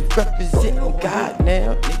 Niggas representing God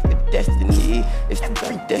now. Nigga, destiny, it's the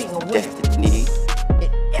destiny.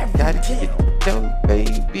 Gotta get it done,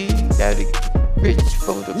 baby. Gotta get rich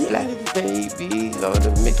for the black babies. All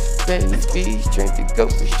the mixed babies. Strength to go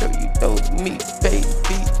for sure, you know me, baby.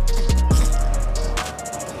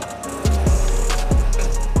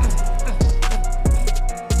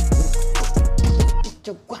 Get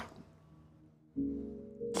your guap.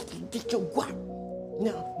 Get your guap.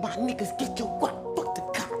 Now, my niggas, get your guap. Fuck the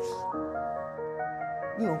cops.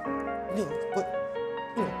 You know what?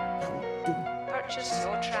 You know how we do. Purchase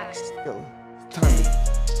your tracks. Yo, it's time to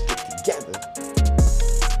get together.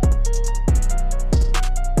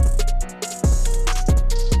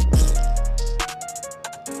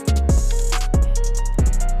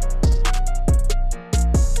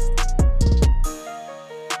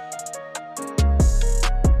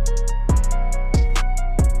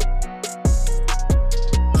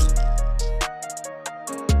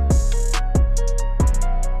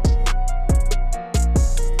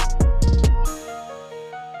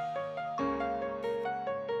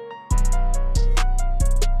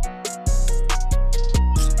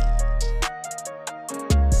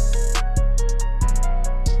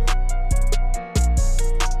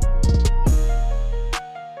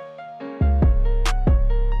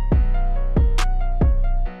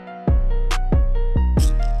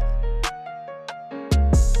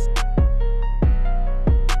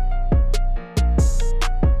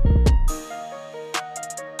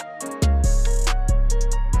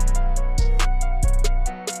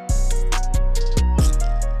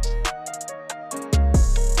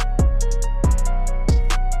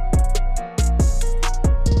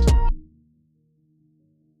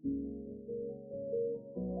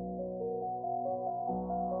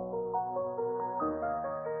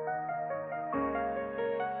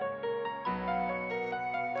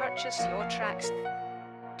 Purchase your tracks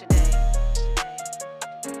today.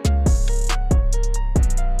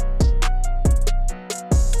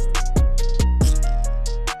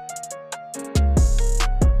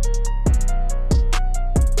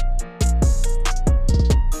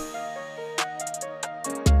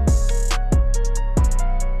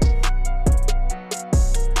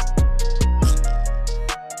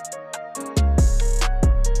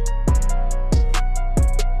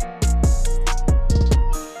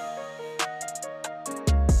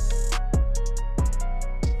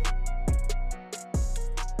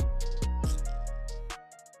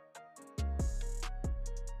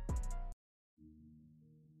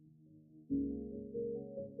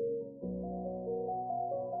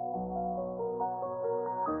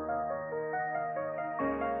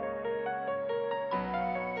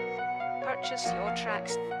 Purchase your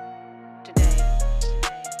tracks